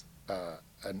concerts,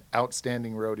 an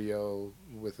outstanding rodeo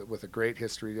with a great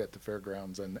history at the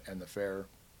fairgrounds and the fair.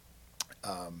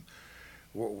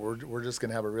 We're just going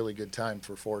to have a really good time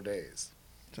for 4 days.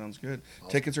 Sounds good.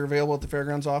 Tickets are available at the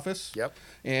Fairgrounds office. Yep.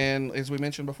 And as we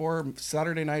mentioned before,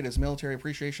 Saturday night is Military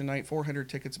Appreciation Night. 400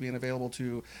 tickets being available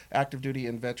to active duty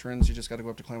and veterans. You just got to go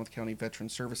up to Klamath County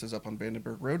Veterans Services up on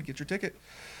Vandenberg Road to get your ticket.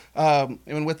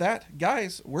 And with that,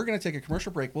 guys, we're going to take a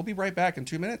commercial break. We'll be right back in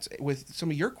 2 minutes with some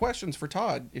of your questions for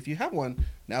Todd. If you have one,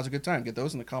 now's a good time. Get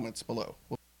those in the comments below.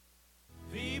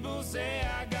 People say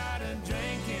I got a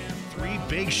drinking. 3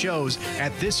 big shows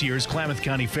at this year's Klamath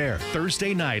County Fair.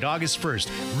 Thursday night, August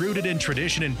 1st, rooted in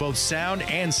tradition in both sound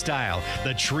and style,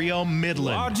 the Trio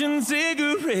Midland. Watching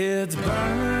cigarettes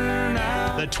burn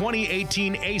out. The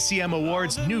 2018 ACM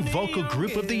Awards New Vocal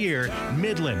Group of the Year,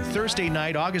 Midland, Thursday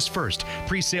night, August 1st.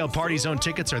 Pre-sale party zone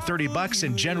tickets are $30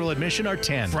 and general admission are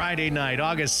 $10. Friday night,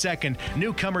 August 2nd,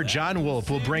 newcomer John Wolf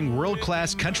will bring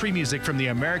world-class country music from the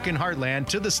American heartland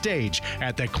to the stage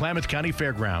at the Klamath County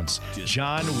Fairgrounds.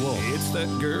 John Wolf. It's that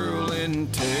girl in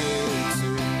Texas.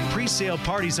 Pre-sale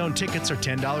party zone tickets are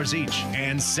 $10 each.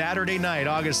 And Saturday night,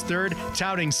 August 3rd,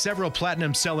 touting several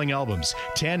platinum-selling albums,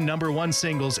 10 #1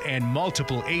 singles, and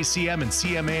multiple ACM and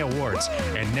CMA awards.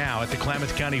 And now at the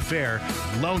Klamath County Fair,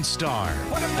 Lone Star.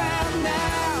 What about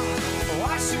now?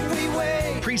 Why should we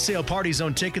wait? Pre-sale party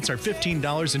zone tickets are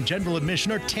 $15 and general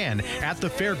admission are $10 at the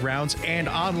fairgrounds and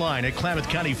online at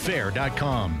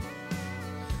KlamathCountyFair.com.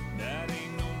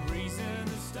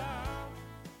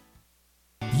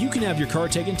 You can have your car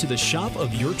taken to the shop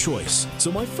of your choice.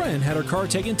 So my friend had her car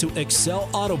taken to Excel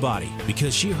Auto Body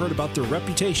because she heard about their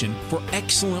reputation for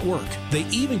excellent work. They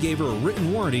even gave her a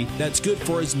written warranty that's good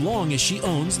for as long as she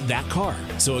owns that car.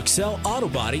 So Excel Auto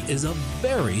Body is a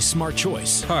very smart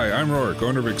choice. Hi, I'm Rourke,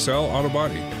 owner of Excel Auto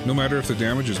Body. No matter if the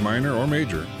damage is minor or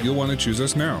major, you'll want to choose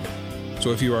us now.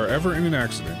 So if you are ever in an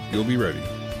accident, you'll be ready.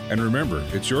 And remember,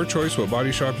 it's your choice what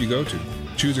body shop you go to.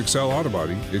 Choose Excel Auto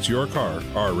Body. It's your car,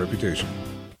 our reputation.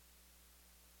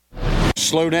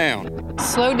 Slow down.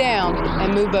 Slow down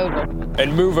and move over.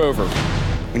 And move over.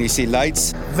 When you see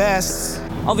lights, Vests.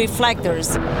 Or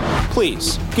reflectors.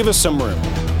 Please, give us some room.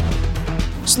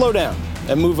 Slow down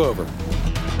and move over.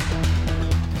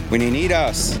 when you need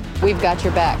us. We've got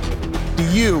your back. Do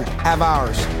you have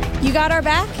ours? You got our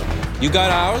back? You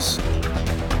got ours?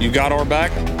 You got our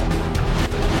back?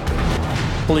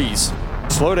 Please,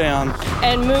 slow down.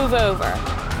 And move over.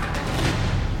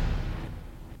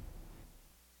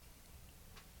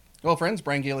 Well, friends,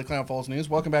 Brian Gailey, Klamath Falls News.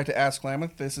 Welcome back to Ask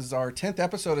Klamath. This is our 10th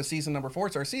episode of season number 4.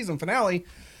 It's our season finale,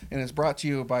 and it's brought to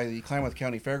you by the Klamath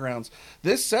County Fairgrounds.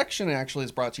 This section actually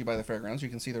is brought to you by the Fairgrounds. You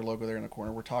can see their logo there in the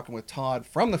corner. We're talking with Todd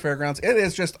from the Fairgrounds. It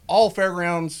is just all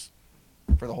Fairgrounds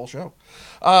for the whole show.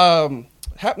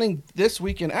 Happening this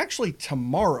weekend, actually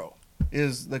tomorrow,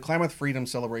 is the Klamath Freedom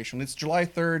Celebration. It's July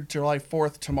 3rd, July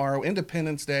 4th tomorrow,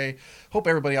 Independence Day. Hope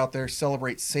everybody out there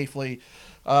celebrates safely.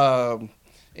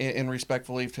 And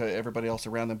respectfully to everybody else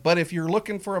around them. But if you're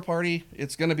looking for a party,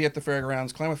 it's going to be at the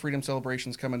Fairgrounds. Klamath Freedom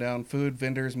Celebration's coming down. Food,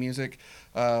 vendors, music.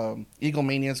 Eagle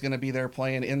Mania is going to be there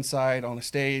playing inside on a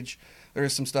stage.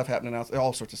 There's some stuff happening out,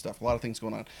 all sorts of stuff. A lot of things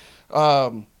going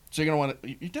on. So you're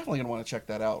definitely going to want to check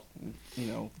that out. You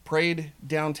know, parade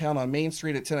downtown on Main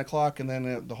Street at 10 o'clock, and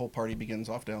then the whole party begins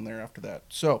off down there after that.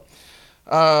 So,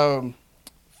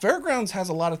 Fairgrounds has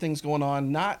a lot of things going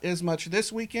on, not as much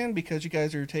this weekend because you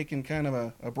guys are taking kind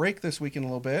of a break this weekend a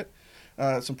little bit.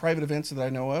 Some private events that I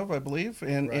know of, I believe,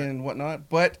 and whatnot.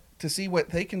 But to see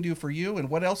what they can do for you and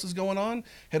what else is going on,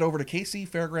 head over to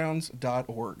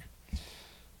kcfairgrounds.org.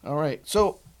 All right.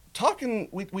 So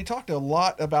we talked a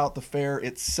lot about the fair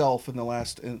itself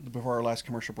before our last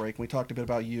commercial break. And we talked a bit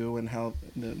about you and how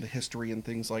the history and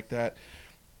things like that.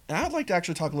 And I'd like to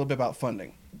actually talk a little bit about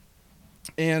funding.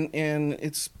 And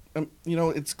it's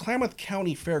it's Klamath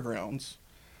County Fairgrounds,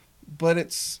 but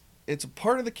it's a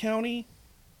part of the county,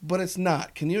 but it's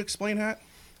not. Can you explain that?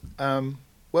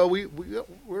 Well,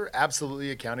 we're absolutely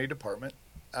a county department,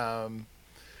 but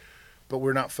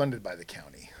we're not funded by the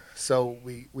county. So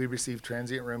we receive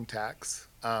transient room tax.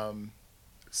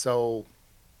 So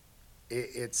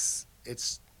it's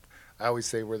I always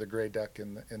say we're the gray duck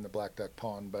in the black duck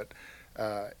pond, but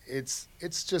it's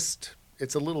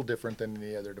a little different than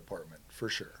any other department, for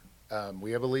sure.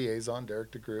 We have a liaison,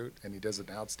 Derek DeGroot, and he does an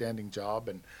outstanding job.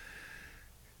 And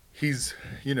he's,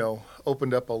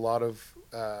 opened up a lot of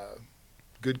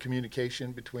good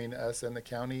communication between us and the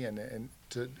county, and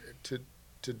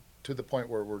to the point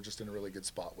where we're just in a really good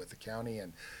spot with the county,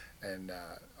 and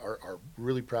are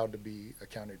really proud to be a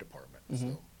county department.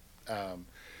 Mm-hmm. So,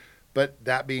 but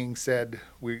that being said,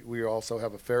 we also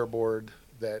have a fair board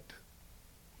that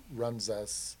runs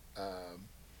us.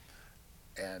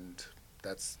 And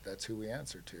that's who we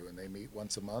answer to, and they meet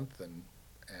once a month, and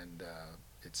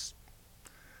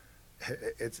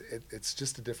it's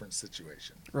just a different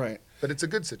situation. Right. But it's a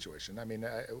good situation. I mean,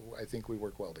 I think we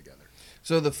work well together.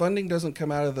 So the funding doesn't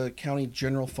come out of the county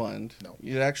general fund. No.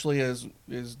 It actually is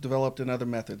developed in other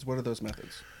methods. What are those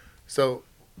methods? So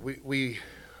we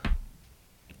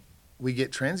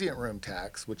get transient room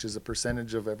tax, which is a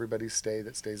percentage of everybody's stay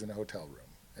that stays in a hotel room.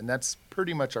 And that's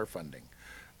pretty much our funding.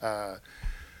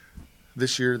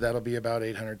 This year, that'll be about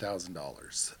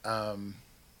 $800,000.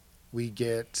 We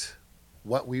get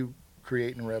what we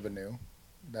create in revenue.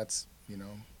 That's,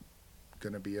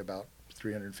 going to be about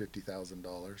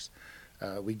 $350,000.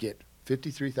 We get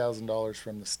 $53,000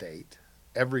 from the state.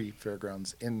 Every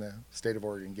fairgrounds in the state of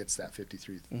Oregon gets that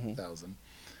 $53,000.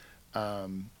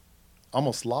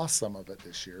 Almost lost some of it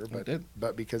this year,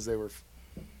 but because they were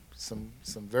some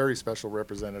very special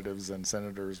representatives and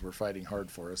senators were fighting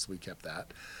hard for us, we kept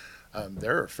that.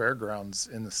 There are fairgrounds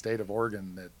in the state of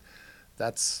Oregon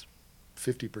that's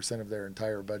 50% of their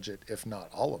entire budget, if not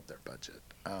all of their budget.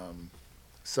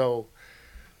 So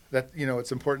that,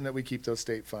 it's important that we keep those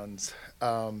state funds.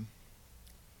 And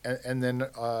then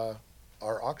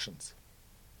our auctions,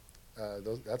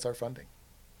 that's our funding.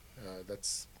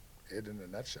 That's it in a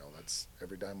nutshell. That's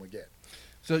every dime we get.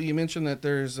 So you mentioned that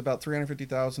there's about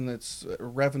 $350,000 that's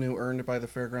revenue earned by the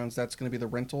fairgrounds. That's going to be the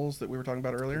rentals that we were talking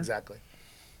about earlier? Exactly.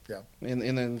 Yeah. And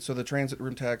then, so the transit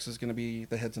room tax is going to be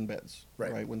the heads and beds,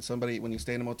 right? When you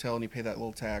stay in a motel and you pay that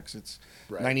little tax, it's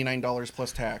right. $99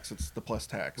 plus tax. It's the plus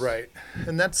tax. Right.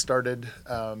 And that started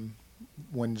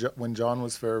when John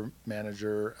was fair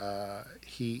manager.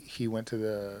 He went to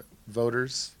the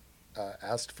voters,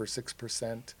 asked for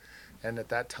 6%. And at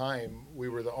that time, we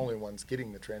were the only ones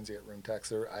getting the transient room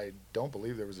tax. I don't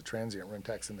believe there was a transient room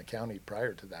tax in the county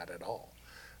prior to that at all.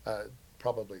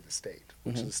 Probably the state,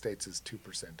 which the state's is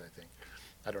 2%, I think.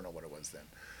 I don't know what it was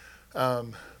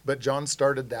then. But John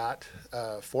started that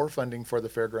for funding for the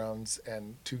fairgrounds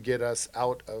and to get us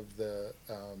out of the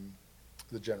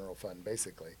general fund,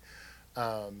 basically.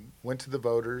 Went to the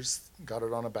voters, got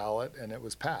it on a ballot, and it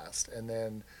was passed. And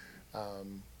then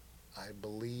I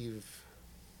believe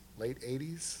late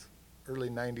 80s, early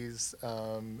 90s,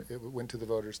 it went to the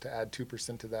voters to add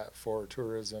 2% to that for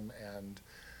tourism and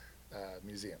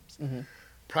museums.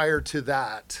 Prior to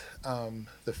that,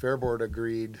 the Fair Board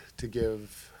agreed to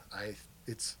give,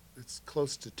 it's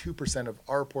close to 2% of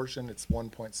our portion, it's 1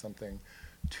 point something,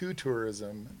 to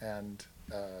tourism and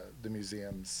the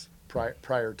museums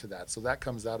prior to that. So that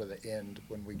comes out of the end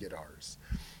when we get ours.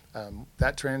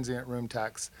 That transient room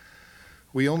tax,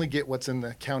 we only get what's in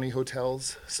the county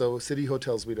hotels. So city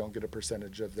hotels, we don't get a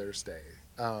percentage of their stay.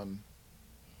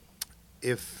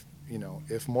 If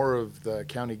more of the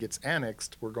county gets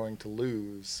annexed, we're going to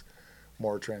lose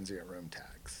more transient room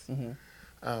tax.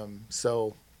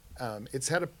 It's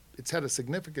had a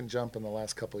significant jump in the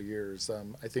last couple of years.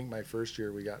 I think my first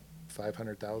year we got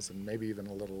 500,000, maybe even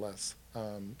a little less,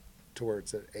 to where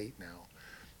it's at 8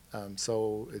 now.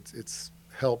 So it's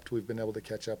helped. We've been able to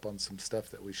catch up on some stuff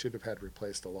that we should have had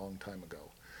replaced a long time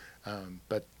ago.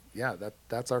 But yeah,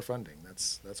 that's our funding.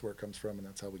 That's where it comes from, and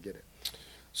that's how we get it.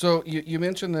 So you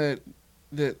mentioned that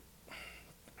the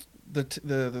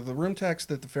room tax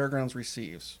that the fairgrounds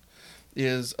receives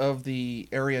is of the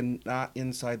area not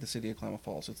inside the city of Klamath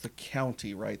Falls. It's the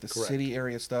county, right? The Correct. City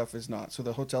area stuff is not. So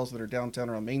the hotels that are downtown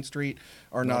or on Main Street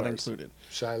are not included.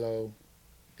 Shiloh,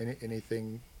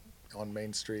 anything on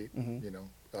Main Street,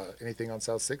 anything on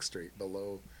South 6th Street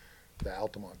below the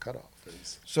Altamont cutoff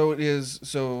is.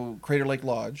 So Crater Lake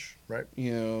Lodge, right?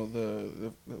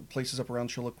 The places up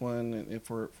around Chiloquin, and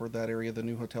for that area, the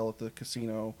new hotel at the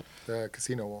casino. The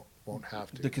casino won't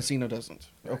have to. The casino doesn't.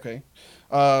 Right. Okay.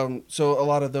 So a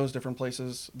lot of those different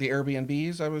places, the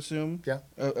Airbnbs, I would assume. Yeah.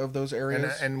 Of those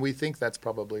areas. And we think that's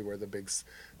probably where the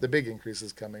big increase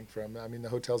is coming from. I mean, the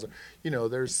hotels are,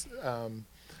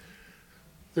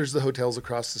 there's the hotels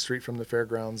across the street from the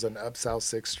fairgrounds and up South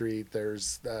 6th Street.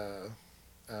 There's the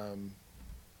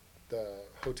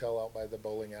hotel out by the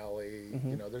bowling alley.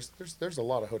 There's a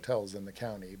lot of hotels in the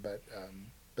county, but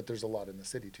there's a lot in the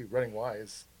city too. Running Y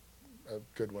is a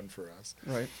good one for us.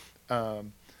 Right.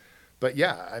 But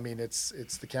yeah, I mean, it's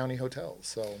the county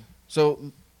hotels.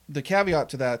 So the caveat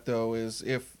to that, though, is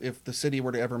if the city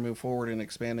were to ever move forward in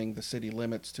expanding the city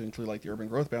limits to include like the urban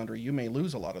growth boundary, you may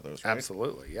lose a lot of those, right?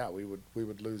 Absolutely, yeah. We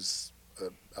would lose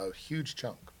a huge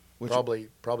chunk. Probably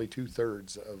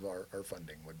 2/3 of our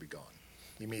funding would be gone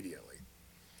immediately.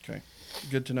 Okay,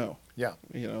 good to know. Yeah.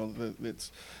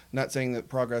 It's not saying that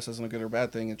progress isn't a good or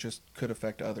bad thing. It just could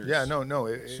affect others. Yeah, no.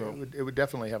 It would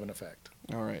definitely have an effect.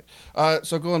 All right.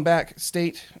 So going back,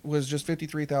 state was just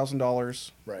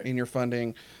 $53,000 right. in your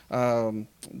funding.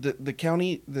 The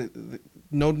county, the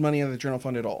No money out of the general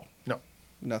fund at all. No,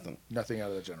 Nothing. nothing out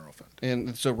of the general fund.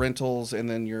 And so rentals, and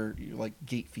then your like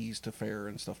gate fees to fair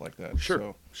and stuff like that. Sure,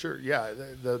 So, sure. Yeah,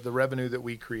 the revenue that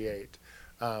we create,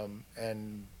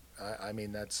 and I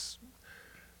mean that's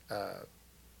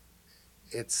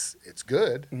it's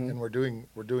good, and we're doing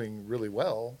really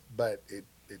well. But it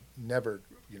never,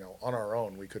 on our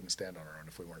own, we couldn't stand on our own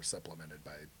if we weren't supplemented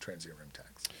by transient room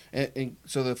tax. and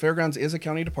so the fairgrounds is a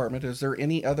county department. Is there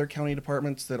any other county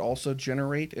departments that also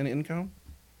generate an income?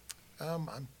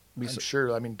 I'm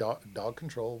sure. I mean, dog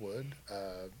control would.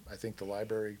 I think the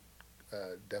library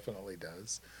definitely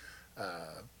does.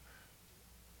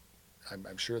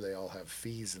 I'm sure they all have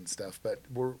fees and stuff, but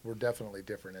we're definitely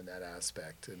different in that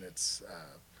aspect. And it's,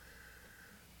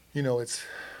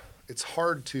 it's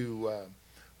hard to,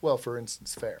 well, for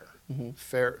instance, fair.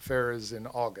 Fair is in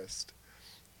August,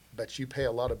 but you pay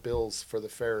a lot of bills for the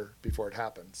fair before it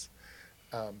happens.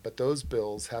 But those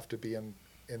bills have to be in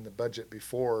the budget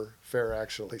before fair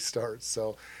actually starts.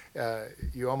 So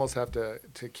you almost have to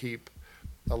keep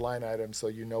a line item so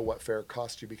you know what fair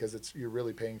cost you, because you're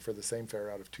really paying for the same fair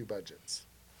out of two budgets.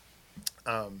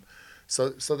 So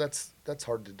that's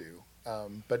hard to do,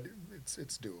 but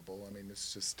it's doable. I mean,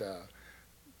 it's just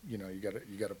you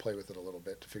got to play with it a little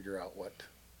bit to figure out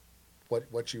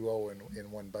what you owe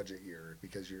in one budget year,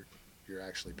 because you're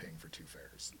actually paying for two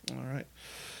fairs. All right.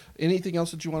 Anything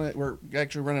else that you want to? We're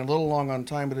actually running a little long on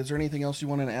time, but is there anything else you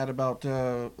want to add about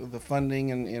the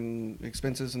funding and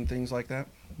expenses and things like that?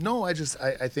 No, I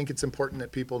think it's important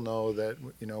that people know that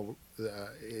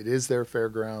it is their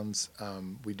fairgrounds.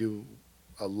 We do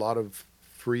a lot of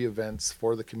free events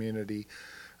for the community,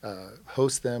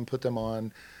 host them, put them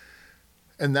on.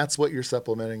 And that's what you're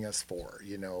supplementing us for,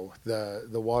 the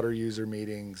water user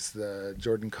meetings, the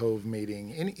Jordan Cove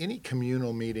meeting, any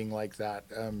communal meeting like that.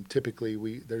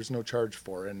 Typically, there's no charge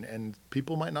for, and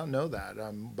people might not know that,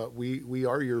 but we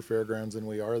are your fairgrounds, and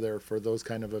we are there for those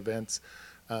kind of events.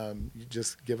 You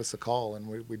just give us a call, and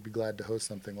we'd be glad to host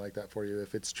something like that for you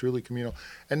if it's truly communal.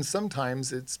 And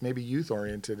sometimes it's maybe youth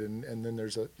oriented, and then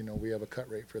there's we have a cut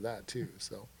rate for that too.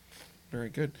 So. Very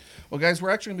good. Well, guys, we're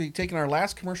actually going to be taking our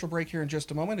last commercial break here in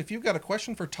just a moment. If you've got a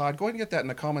question for Todd, go ahead and get that in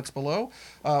the comments below.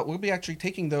 We'll be actually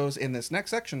taking those in this next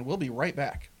section. We'll be right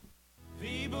back.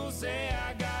 People say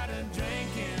I got a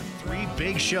drinking. 3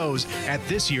 big shows at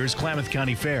this year's Klamath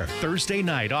County Fair. Thursday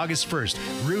night, August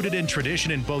 1st, rooted in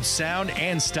tradition in both sound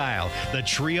and style, the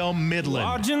Trio Midland.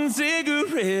 Watching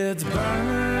cigarettes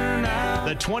burn out.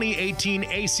 The 2018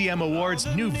 ACM Awards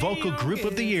New Vocal Group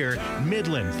of the Year,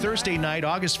 Midland, Thursday night,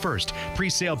 August 1st.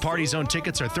 Pre-sale party zone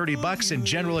tickets are $30 and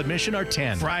general admission are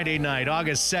 $10. Friday night,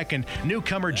 August 2nd,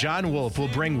 newcomer John Wolf will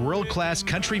bring world-class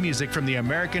country music from the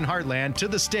American heartland to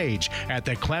the stage at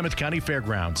the Klamath County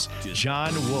Fairgrounds.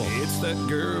 John Wolf. It's that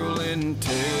girl in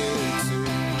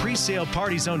Texas. Pre-sale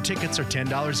party zone tickets are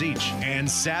 $10 each. And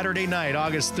Saturday night,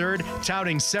 August 3rd,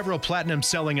 touting several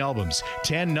platinum-selling albums,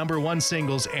 10 #1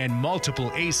 singles, and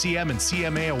multiple ACM and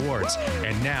CMA awards.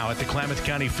 And now at the Klamath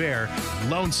County Fair,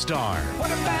 Lone Star.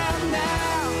 What about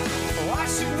now? Why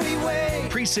should we wait?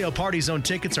 Pre-sale party zone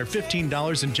tickets are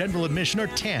 $15 and general admission are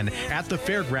 $10 at the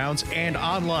fairgrounds and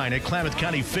online at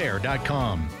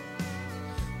KlamathCountyFair.com.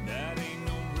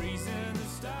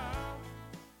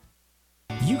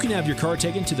 You can have your car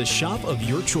taken to the shop of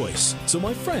your choice. So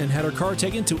my friend had her car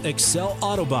taken to Excel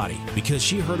Auto Body because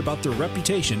she heard about their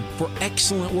reputation for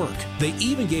excellent work. They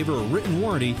even gave her a written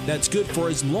warranty that's good for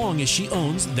as long as she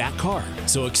owns that car.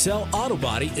 So Excel Auto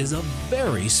Body is a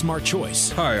very smart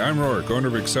choice. Hi, I'm Rourke, owner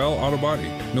of Excel Auto Body.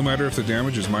 No matter if the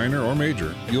damage is minor or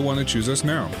major, you'll want to choose us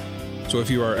now. So if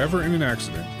you are ever in an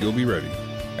accident, you'll be ready.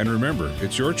 And remember,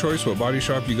 it's your choice what body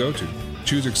shop you go to.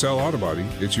 Choose Excel Auto Body.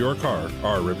 It's your car,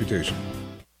 our reputation.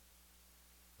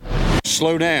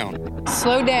 Slow down.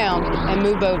 Slow down and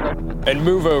move over. And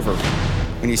move over.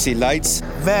 When you see lights,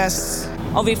 Vests.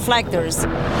 Or reflectors.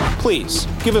 Please,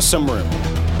 give us some room.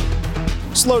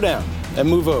 Slow down and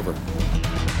move over.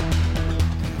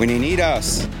 when you need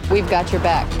us. We've got your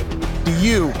back. Do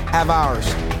you have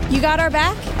ours? You got our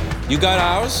back? You got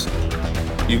ours?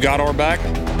 You got our back?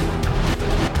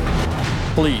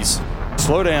 Please,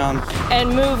 slow down. And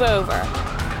move over.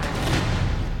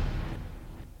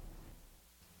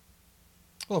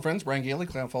 Hello, friends. Brian Gailey,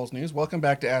 Klamath Falls News. Welcome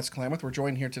back to Ask Klamath. We're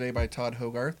joined here today by Todd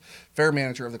Hogarth, Fair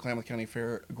Manager of the Klamath County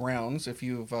Fairgrounds. If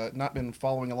you've not been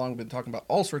following along, we've been talking about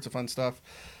all sorts of fun stuff.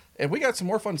 And we got some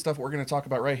more fun stuff we're going to talk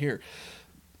about right here.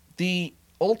 The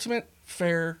ultimate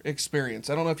fair experience.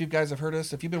 I don't know if you guys have heard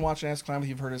us. If you've been watching Ask Klamath,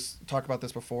 you've heard us talk about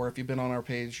this before. If you've been on our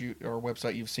page or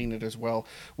website, you've seen it as well.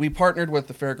 We partnered with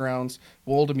the Fairgrounds,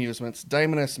 Wold Amusements,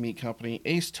 Diamond S Meat Company,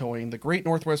 Ace Towing, the Great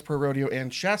Northwest Pro Rodeo,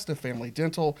 and Shasta Family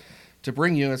Dental to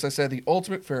bring you, as I said, the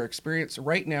ultimate fair experience.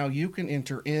 Right now, you can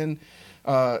enter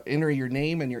your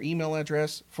name and your email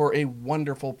address for a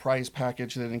wonderful prize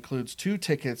package that includes 2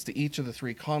 tickets to each of the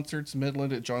 3 concerts,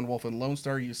 Midland at John Wolf and Lone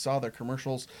Star. You saw their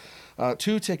commercials.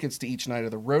 2 tickets to each night of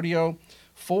the rodeo.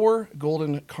 4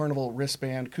 Golden Carnival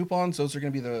wristband coupons. Those are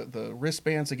going to be the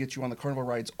wristbands that get you on the carnival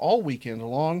rides all weekend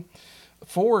long.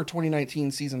 4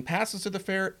 2019 season passes to the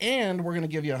fair, and we're going to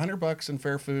give you $100 in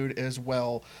fair food as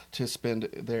well to spend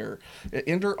there.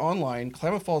 Enter online,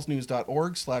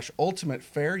 klamathfallsnews.org/ultimate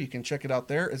fair. You can check it out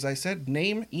there. As I said,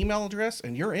 name, email address,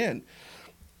 and you're in.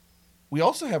 We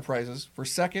also have prizes for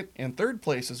 2nd and 3rd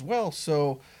place as well,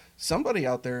 so somebody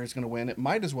out there is going to win. It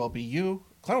might as well be you.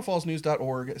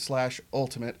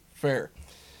 klamathfallsnews.org/ultimate fair.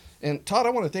 And Todd, I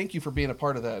want to thank you for being a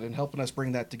part of that and helping us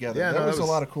bring that together. Yeah, that was a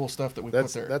lot of cool stuff that we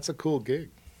put there. That's a cool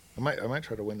gig. I might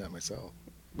try to win that myself.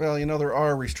 Well, there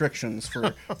are restrictions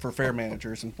for fair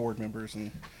managers and board members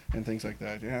and things like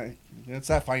that. Yeah, it's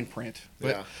that fine print. But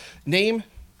yeah. Name,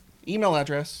 email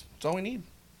address, that's all we need.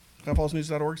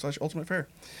 klamathfallsnews.org/ultimate fair.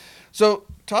 So,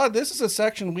 Todd, this is a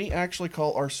section we actually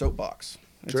call our soapbox.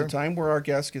 It's Sure. a time where our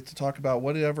guests get to talk about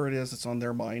whatever it is that's on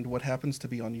their mind, what happens to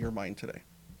be on your mind today.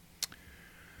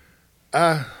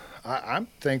 I'm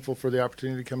thankful for the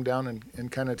opportunity to come down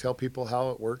and kind of tell people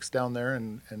how it works down there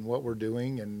and what we're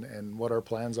doing and what our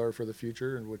plans are for the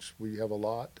future, in which we have a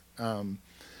lot. We're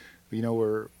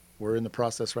in the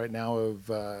process right now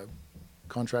of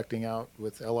contracting out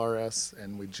with LRS,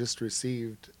 and we just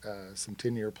received some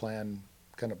 10-year plan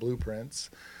kind of blueprints.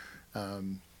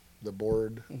 The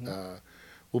board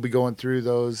we'll be going through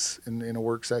those in a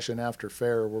work session after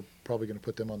fair. We're probably going to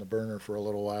put them on the burner for a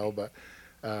little while, but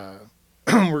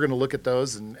we're going to look at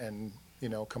those and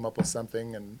come up with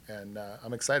something, and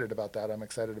I'm excited about that. I'm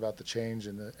excited about the change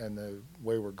and the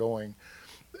way we're going.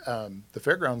 The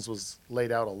fairgrounds was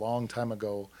laid out a long time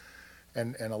ago,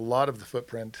 and a lot of the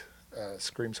footprint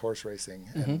screams horse racing,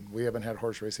 and we haven't had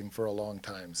horse racing for a long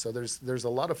time. So there's a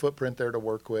lot of footprint there to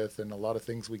work with, and a lot of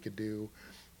things we could do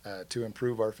to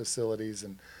improve our facilities.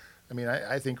 And I mean,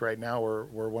 I think right now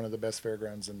we're one of the best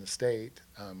fairgrounds in the state.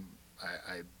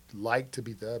 I like to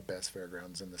be the best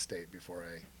fairgrounds in the state before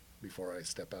I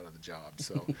step out of the job.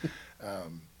 So,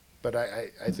 but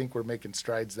I think we're making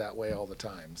strides that way all the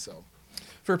time. So,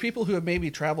 for people who have maybe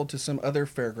traveled to some other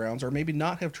fairgrounds or maybe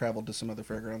not have traveled to some other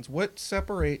fairgrounds, what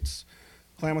separates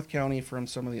Klamath County from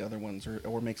some of the other ones,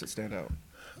 or makes it stand out?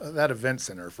 That event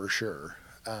center for sure.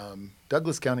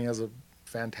 Douglas County has a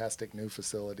fantastic new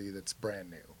facility that's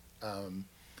brand new.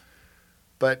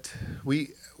 But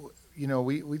we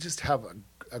just have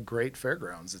a great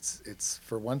fairgrounds. It's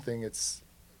for one thing, it's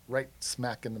right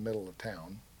smack in the middle of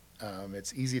town.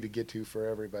 It's easy to get to for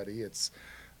everybody. It's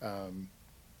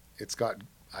got,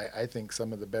 I think,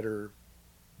 some of the better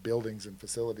buildings and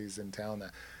facilities in town.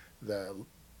 The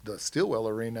Steelwell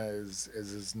Arena is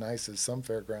as nice as some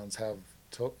fairgrounds have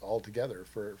altogether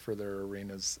for their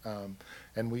arenas.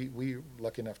 And we're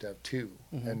lucky enough to have 2,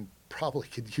 and probably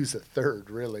could use a 3rd,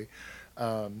 really.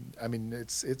 I mean,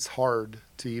 it's hard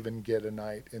to even get a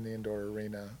night in the indoor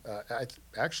arena. I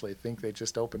actually think they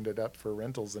just opened it up for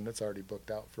rentals, and it's already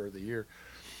booked out for the year.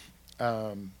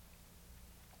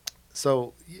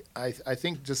 So I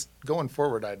think just going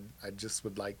forward, I just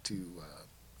would like to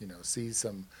see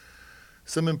some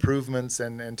improvements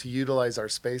and to utilize our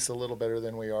space a little better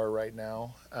than we are right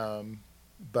now.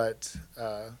 But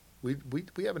we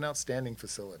have an outstanding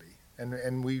facility,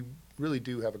 and we really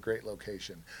do have a great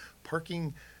location.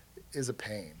 Parking is a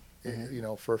pain,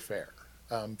 for fair.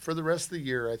 For the rest of the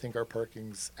year, I think our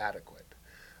parking's adequate.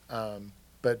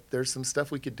 But there's some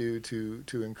stuff we could do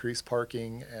to increase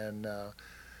parking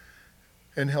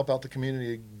and help out the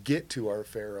community get to our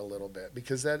fair a little bit,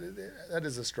 because that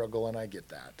is a struggle, and I get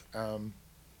that.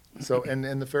 So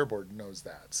and the fair board knows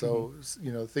that. So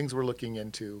things we're looking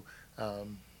into,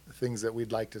 things that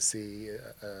we'd like to see,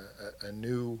 a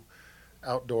new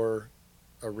outdoor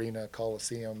arena,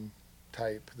 coliseum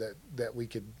type that we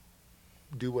could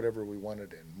do whatever we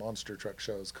wanted in, monster truck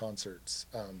shows, concerts,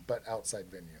 but outside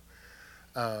venue.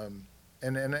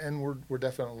 And we're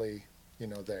definitely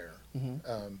there.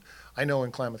 I know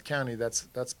in Klamath County that's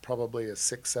probably a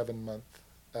 6-7 month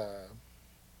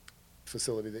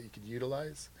facility that you could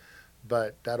utilize,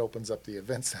 but that opens up the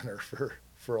event center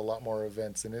for a lot more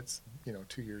events, and it's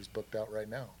 2 years booked out right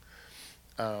now.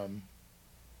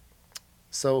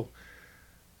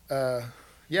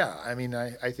 Yeah, I mean,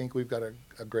 I think we've got a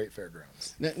great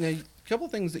fairgrounds. Now, a couple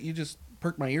of things that you just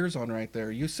perked my ears on right there.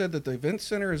 You said that the event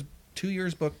center is 2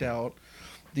 years booked out.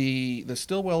 The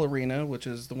Stillwell Arena, which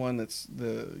is the one that's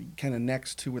the kind of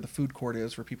next to where the food court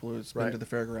is for people who've been to the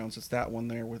fairgrounds, it's that one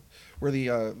there with where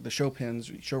the show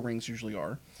rings usually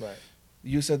are. Right.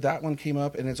 You said that one came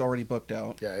up and it's already booked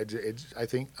out. Yeah, I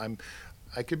think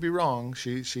I could be wrong.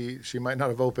 She might not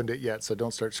have opened it yet, so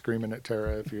don't start screaming at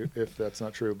Tara if that's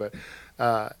not true. But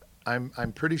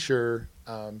I'm pretty sure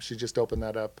she just opened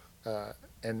that up,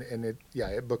 and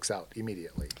it books out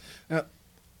immediately.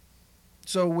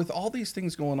 So with all these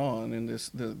things going on and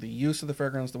the use of the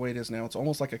fairgrounds the way it is now, it's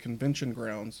almost like a convention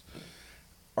grounds.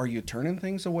 Are you turning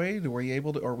things away? Are we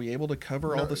able to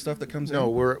cover all the stuff that comes in? No,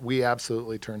 we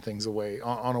absolutely turn things away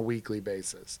on a weekly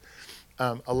basis.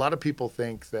 A lot of people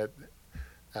think that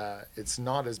it's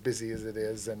not as busy as it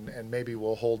is, and maybe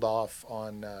we'll hold off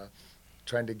on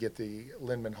trying to get the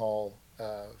Lindman Hall,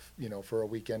 for a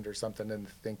weekend or something, and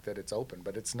think that it's open,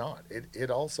 but it's not.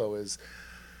 It also is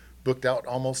booked out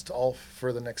almost all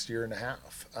for the next year and a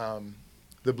half.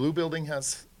 The Blue Building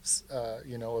has,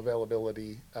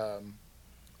 availability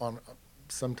on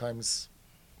sometimes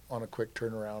on a quick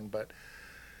turnaround, but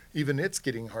even it's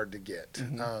getting hard to get.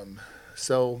 Mm-hmm.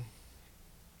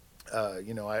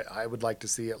 I would like to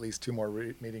see at least 2 more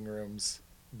meeting rooms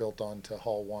built onto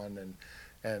Hall 1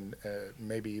 and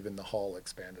maybe even the hall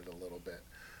expanded a little bit.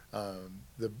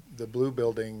 The Blue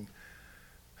Building,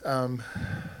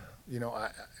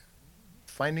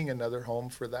 finding another home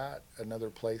for that,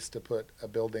 another place to put a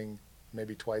building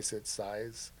maybe twice its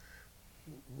size,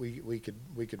 we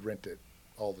could rent it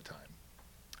all the time,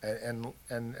 and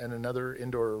another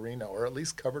indoor arena, or at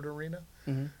least covered arena.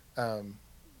 Mm-hmm.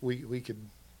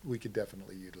 We could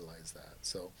definitely utilize that.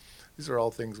 So these are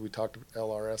all things we talked to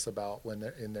LRS about when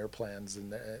they're in their plans in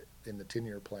the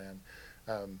 10-year plan.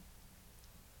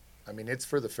 It's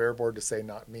for the Fair Board to say,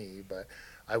 not me, but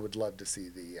I would love to see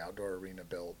the outdoor arena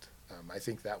built. I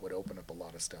think that would open up a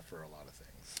lot of stuff for a lot of things.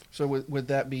 So would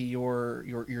that be your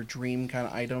dream kind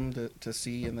of item to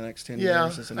see in the next 10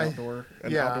 years as an outdoor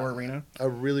arena? A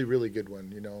really, really good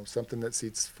one, something that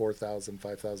seats 4,000,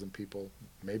 5,000 people,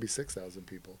 maybe 6,000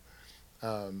 people.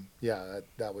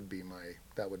 That would be my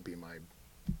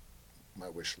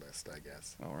wish list, I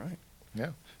guess. All right.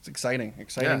 Yeah. It's exciting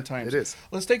times. It is.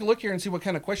 Let's take a look here and see what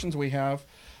kind of questions we have.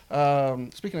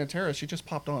 Speaking of Tara, she just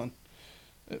popped on.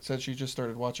 It said she just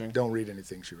started watching. Don't read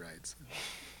anything she writes.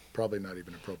 Probably not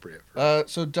even appropriate.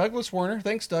 So Douglas Warner,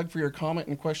 thanks Doug for your comment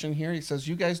and question here. He says,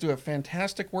 you guys do a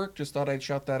fantastic work. Just thought I'd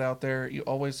shout that out there. You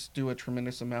always do a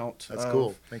tremendous amount. That's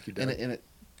cool. Thank you, Doug. And it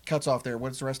cuts off there.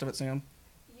 What's the rest of it, Sam?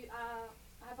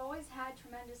 I've always had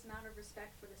tremendous amount of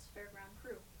respect for this fairground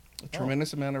crew. A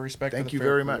tremendous amount of respect. Thank for the you fair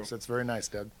very crew. much. That's very nice,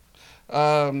 Doug.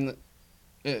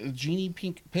 Jeannie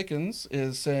Pickens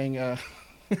is saying, and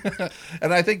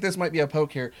I think this might be a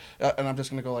poke here, and I'm just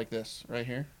going to go like this right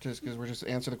here, just because we're just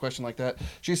answer the question like that.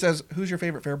 She says, "Who's your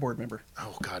favorite Fair Board member?"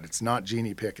 Oh God, it's not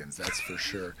Jeannie Pickens, that's for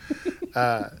sure.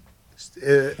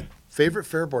 Favorite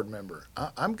Fair Board member?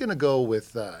 I'm going to go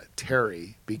with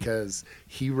Terry, because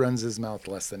he runs his mouth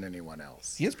less than anyone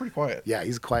else. He is pretty quiet. Yeah,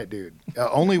 he's a quiet dude.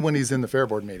 Only when he's in the Fair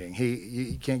Board meeting.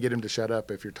 You can't get him to shut up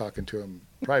if you're talking to him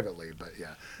privately, but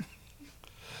yeah.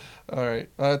 All right.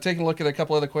 Taking a look at a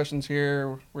couple other questions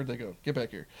here. Where'd they go? Get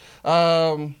back here.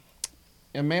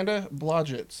 Amanda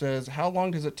Blodgett says, how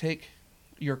long does it take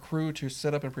your crew to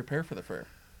set up and prepare for the fair?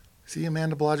 See,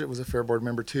 Amanda Blodgett was a Fair Board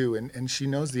member too, and she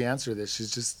knows the answer to this.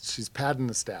 She's padding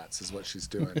the stats is what she's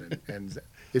doing. and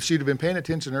if she'd have been paying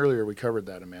attention earlier, we covered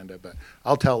that, Amanda, but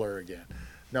I'll tell her again.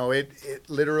 No, it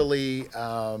literally,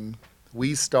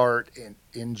 we start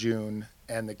in June,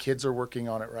 and the kids are working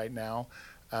on it right now.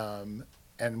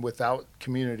 And without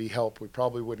community help, we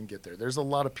probably wouldn't get there. There's a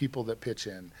lot of people that pitch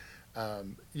in.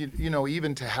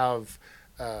 Even to have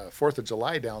 4th of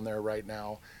July down there right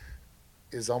now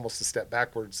is almost a step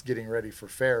backwards getting ready for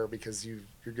fair, because you're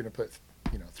going to put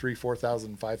 3,000,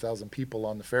 4,000, 5,000 people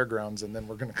on the fairgrounds, and then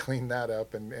we're going to clean that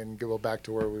up and go back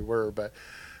to where we were. But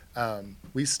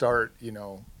we start,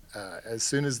 as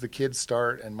soon as the kids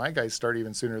start, and my guys start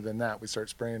even sooner than that. We start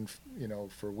spraying,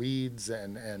 for weeds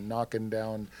and knocking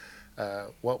down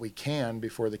what we can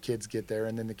before the kids get there.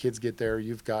 And then the kids get there,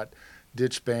 you've got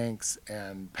ditch banks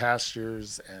and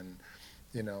pastures and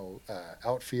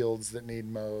outfields that need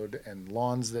mowed and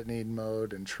lawns that need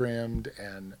mowed and trimmed.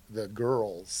 And the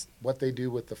girls, what they do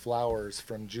with the flowers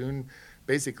from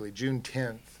basically June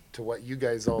 10th to what you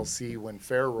guys all see when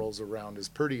fair rolls around is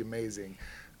pretty amazing.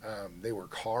 They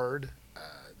work hard.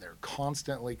 They're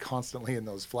constantly in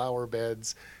those flower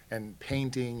beds and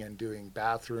painting and doing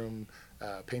bathroom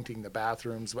painting the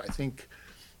bathrooms. I think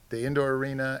the indoor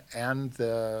arena and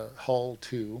the Hall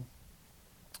 2,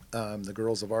 the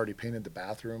girls have already painted the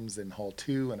bathrooms in Hall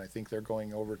 2, and I think they're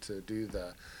going over to do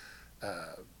the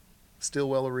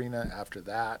Stillwell Arena after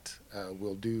that.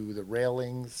 We'll do the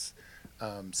railings.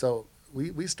 So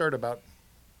we start about,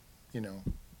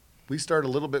 we start a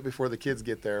little bit before the kids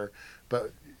get there,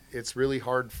 but it's really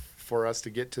hard for us to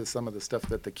get to some of the stuff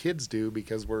that the kids do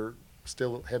because we're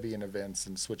still heavy in events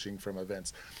and switching from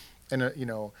events. And,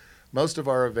 most of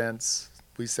our events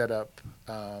we set up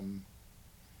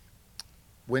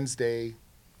Wednesday,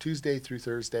 Tuesday through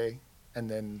Thursday, and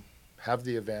then have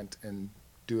the event and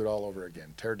do it all over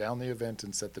again. Tear down the event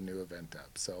and set the new event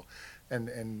up. So,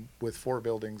 and with 4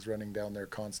 buildings running down there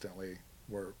constantly,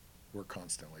 we're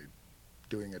constantly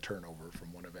doing a turnover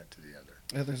from one event to the other.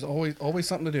 Yeah, there's always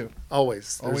something to do.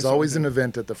 There's always an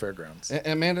event at the fairgrounds.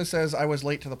 Amanda says I was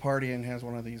late to the party and has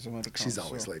one of these emoticons. She's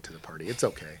always late to the party. It's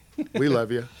okay. We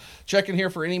love you. Check in here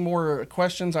for any more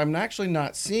questions. I'm actually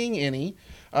not seeing any.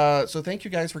 So thank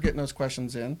you guys for getting those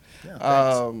questions in.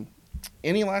 Yeah,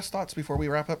 any last thoughts before we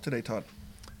wrap up today, Todd?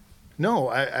 No,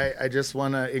 I just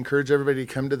want to encourage everybody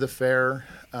to come to the fair.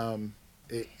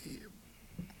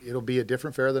 It'll be a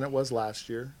different fair than it was last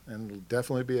year, and it'll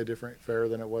definitely be a different fair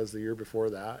than it was the year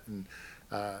before that. And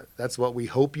that's what we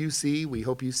hope you see. We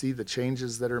hope you see the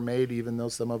changes that are made, even though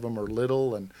some of them are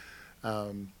little. And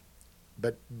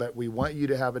but we want you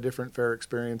to have a different fair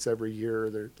experience every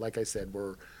year. Like I said,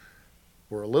 we're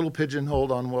a little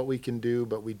pigeonholed on what we can do,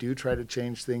 but we do try to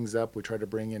change things up. We try to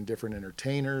bring in different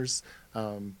entertainers,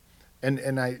 and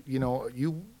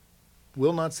you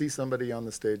will not see somebody on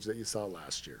the stage that you saw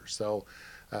last year. So.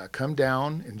 Come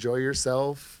down, enjoy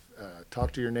yourself,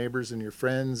 talk to your neighbors and your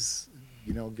friends,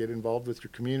 get involved with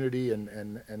your community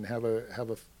and have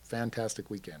a fantastic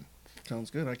weekend. Sounds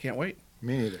good. I can't wait.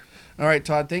 Me neither. All right,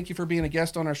 Todd, thank you for being a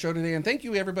guest on our show today. And thank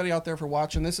you, everybody out there, for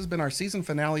watching. This has been our season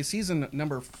finale, season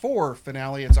number 4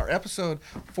 finale. It's our episode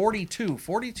 42.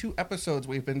 42 episodes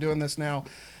we've been doing this now.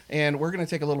 And we're going to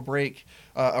take a little break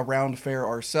around fair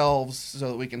ourselves so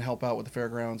that we can help out with the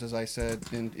fairgrounds. As I said,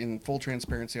 in full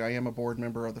transparency, I am a board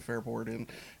member of the fair board,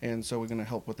 and so we're going to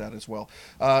help with that as well.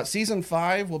 Season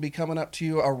 5 will be coming up to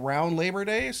you around Labor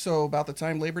Day. So about the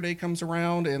time Labor Day comes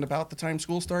around and about the time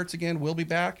school starts again, we'll be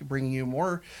back bringing you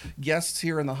more guests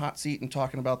here in the hot seat and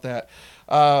talking about that.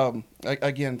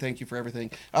 Again, thank you for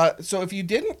everything. So if you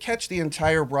didn't catch the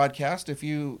entire broadcast, if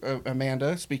you,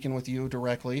 Amanda, speaking with you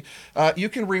directly, you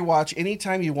can rewatch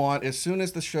anytime you want. As soon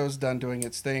as the show's done doing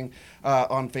its thing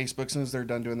on Facebook, as soon as they're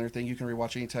done doing their thing, you can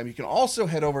rewatch anytime. You can also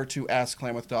head over to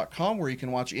AskKlamath.com where you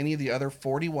can watch any of the other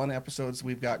 41 episodes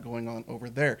we've got going on over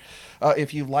there.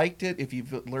 If you liked it, if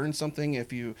you've learned something,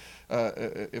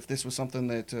 if this was something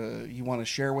that you want to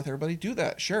share with everybody, do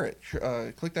that. Share it.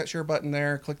 Click that share button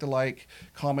there. Click the like.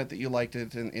 Comment that you liked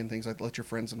it and things like that. Let your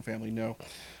friends and family know.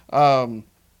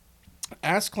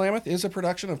 Ask Klamath is a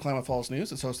production of Klamath Falls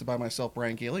News. It's hosted by myself,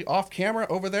 Brian Gailey. Off camera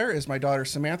over there is my daughter,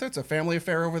 Samantha. It's a family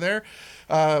affair over there.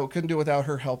 Couldn't do it without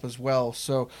her help as well.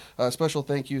 So special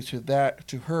thank you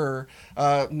to her.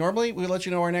 Normally, we let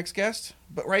you know our next guest,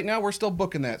 but right now we're still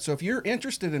booking that. So if you're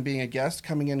interested in being a guest,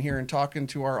 coming in here and talking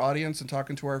to our audience and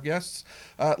talking to our guests,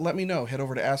 let me know. Head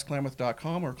over to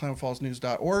AskKlamath.com or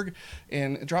KlamathFallsNews.org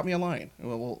and drop me a line.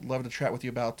 We'll love to chat with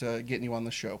you about getting you on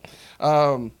the show.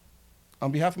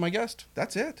 On behalf of my guest,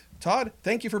 that's it. Todd,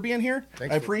 thank you for being here. I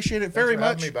appreciate it very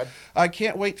much. Thanks for having me, bud. I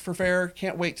can't wait for fair.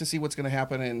 Can't wait to see what's going to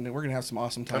happen, and we're going to have some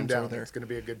awesome times over there. It's going to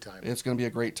be a good time. It's going to be a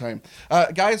great time.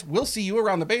 Guys, we'll see you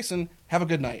around the basin. Have a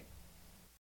good night.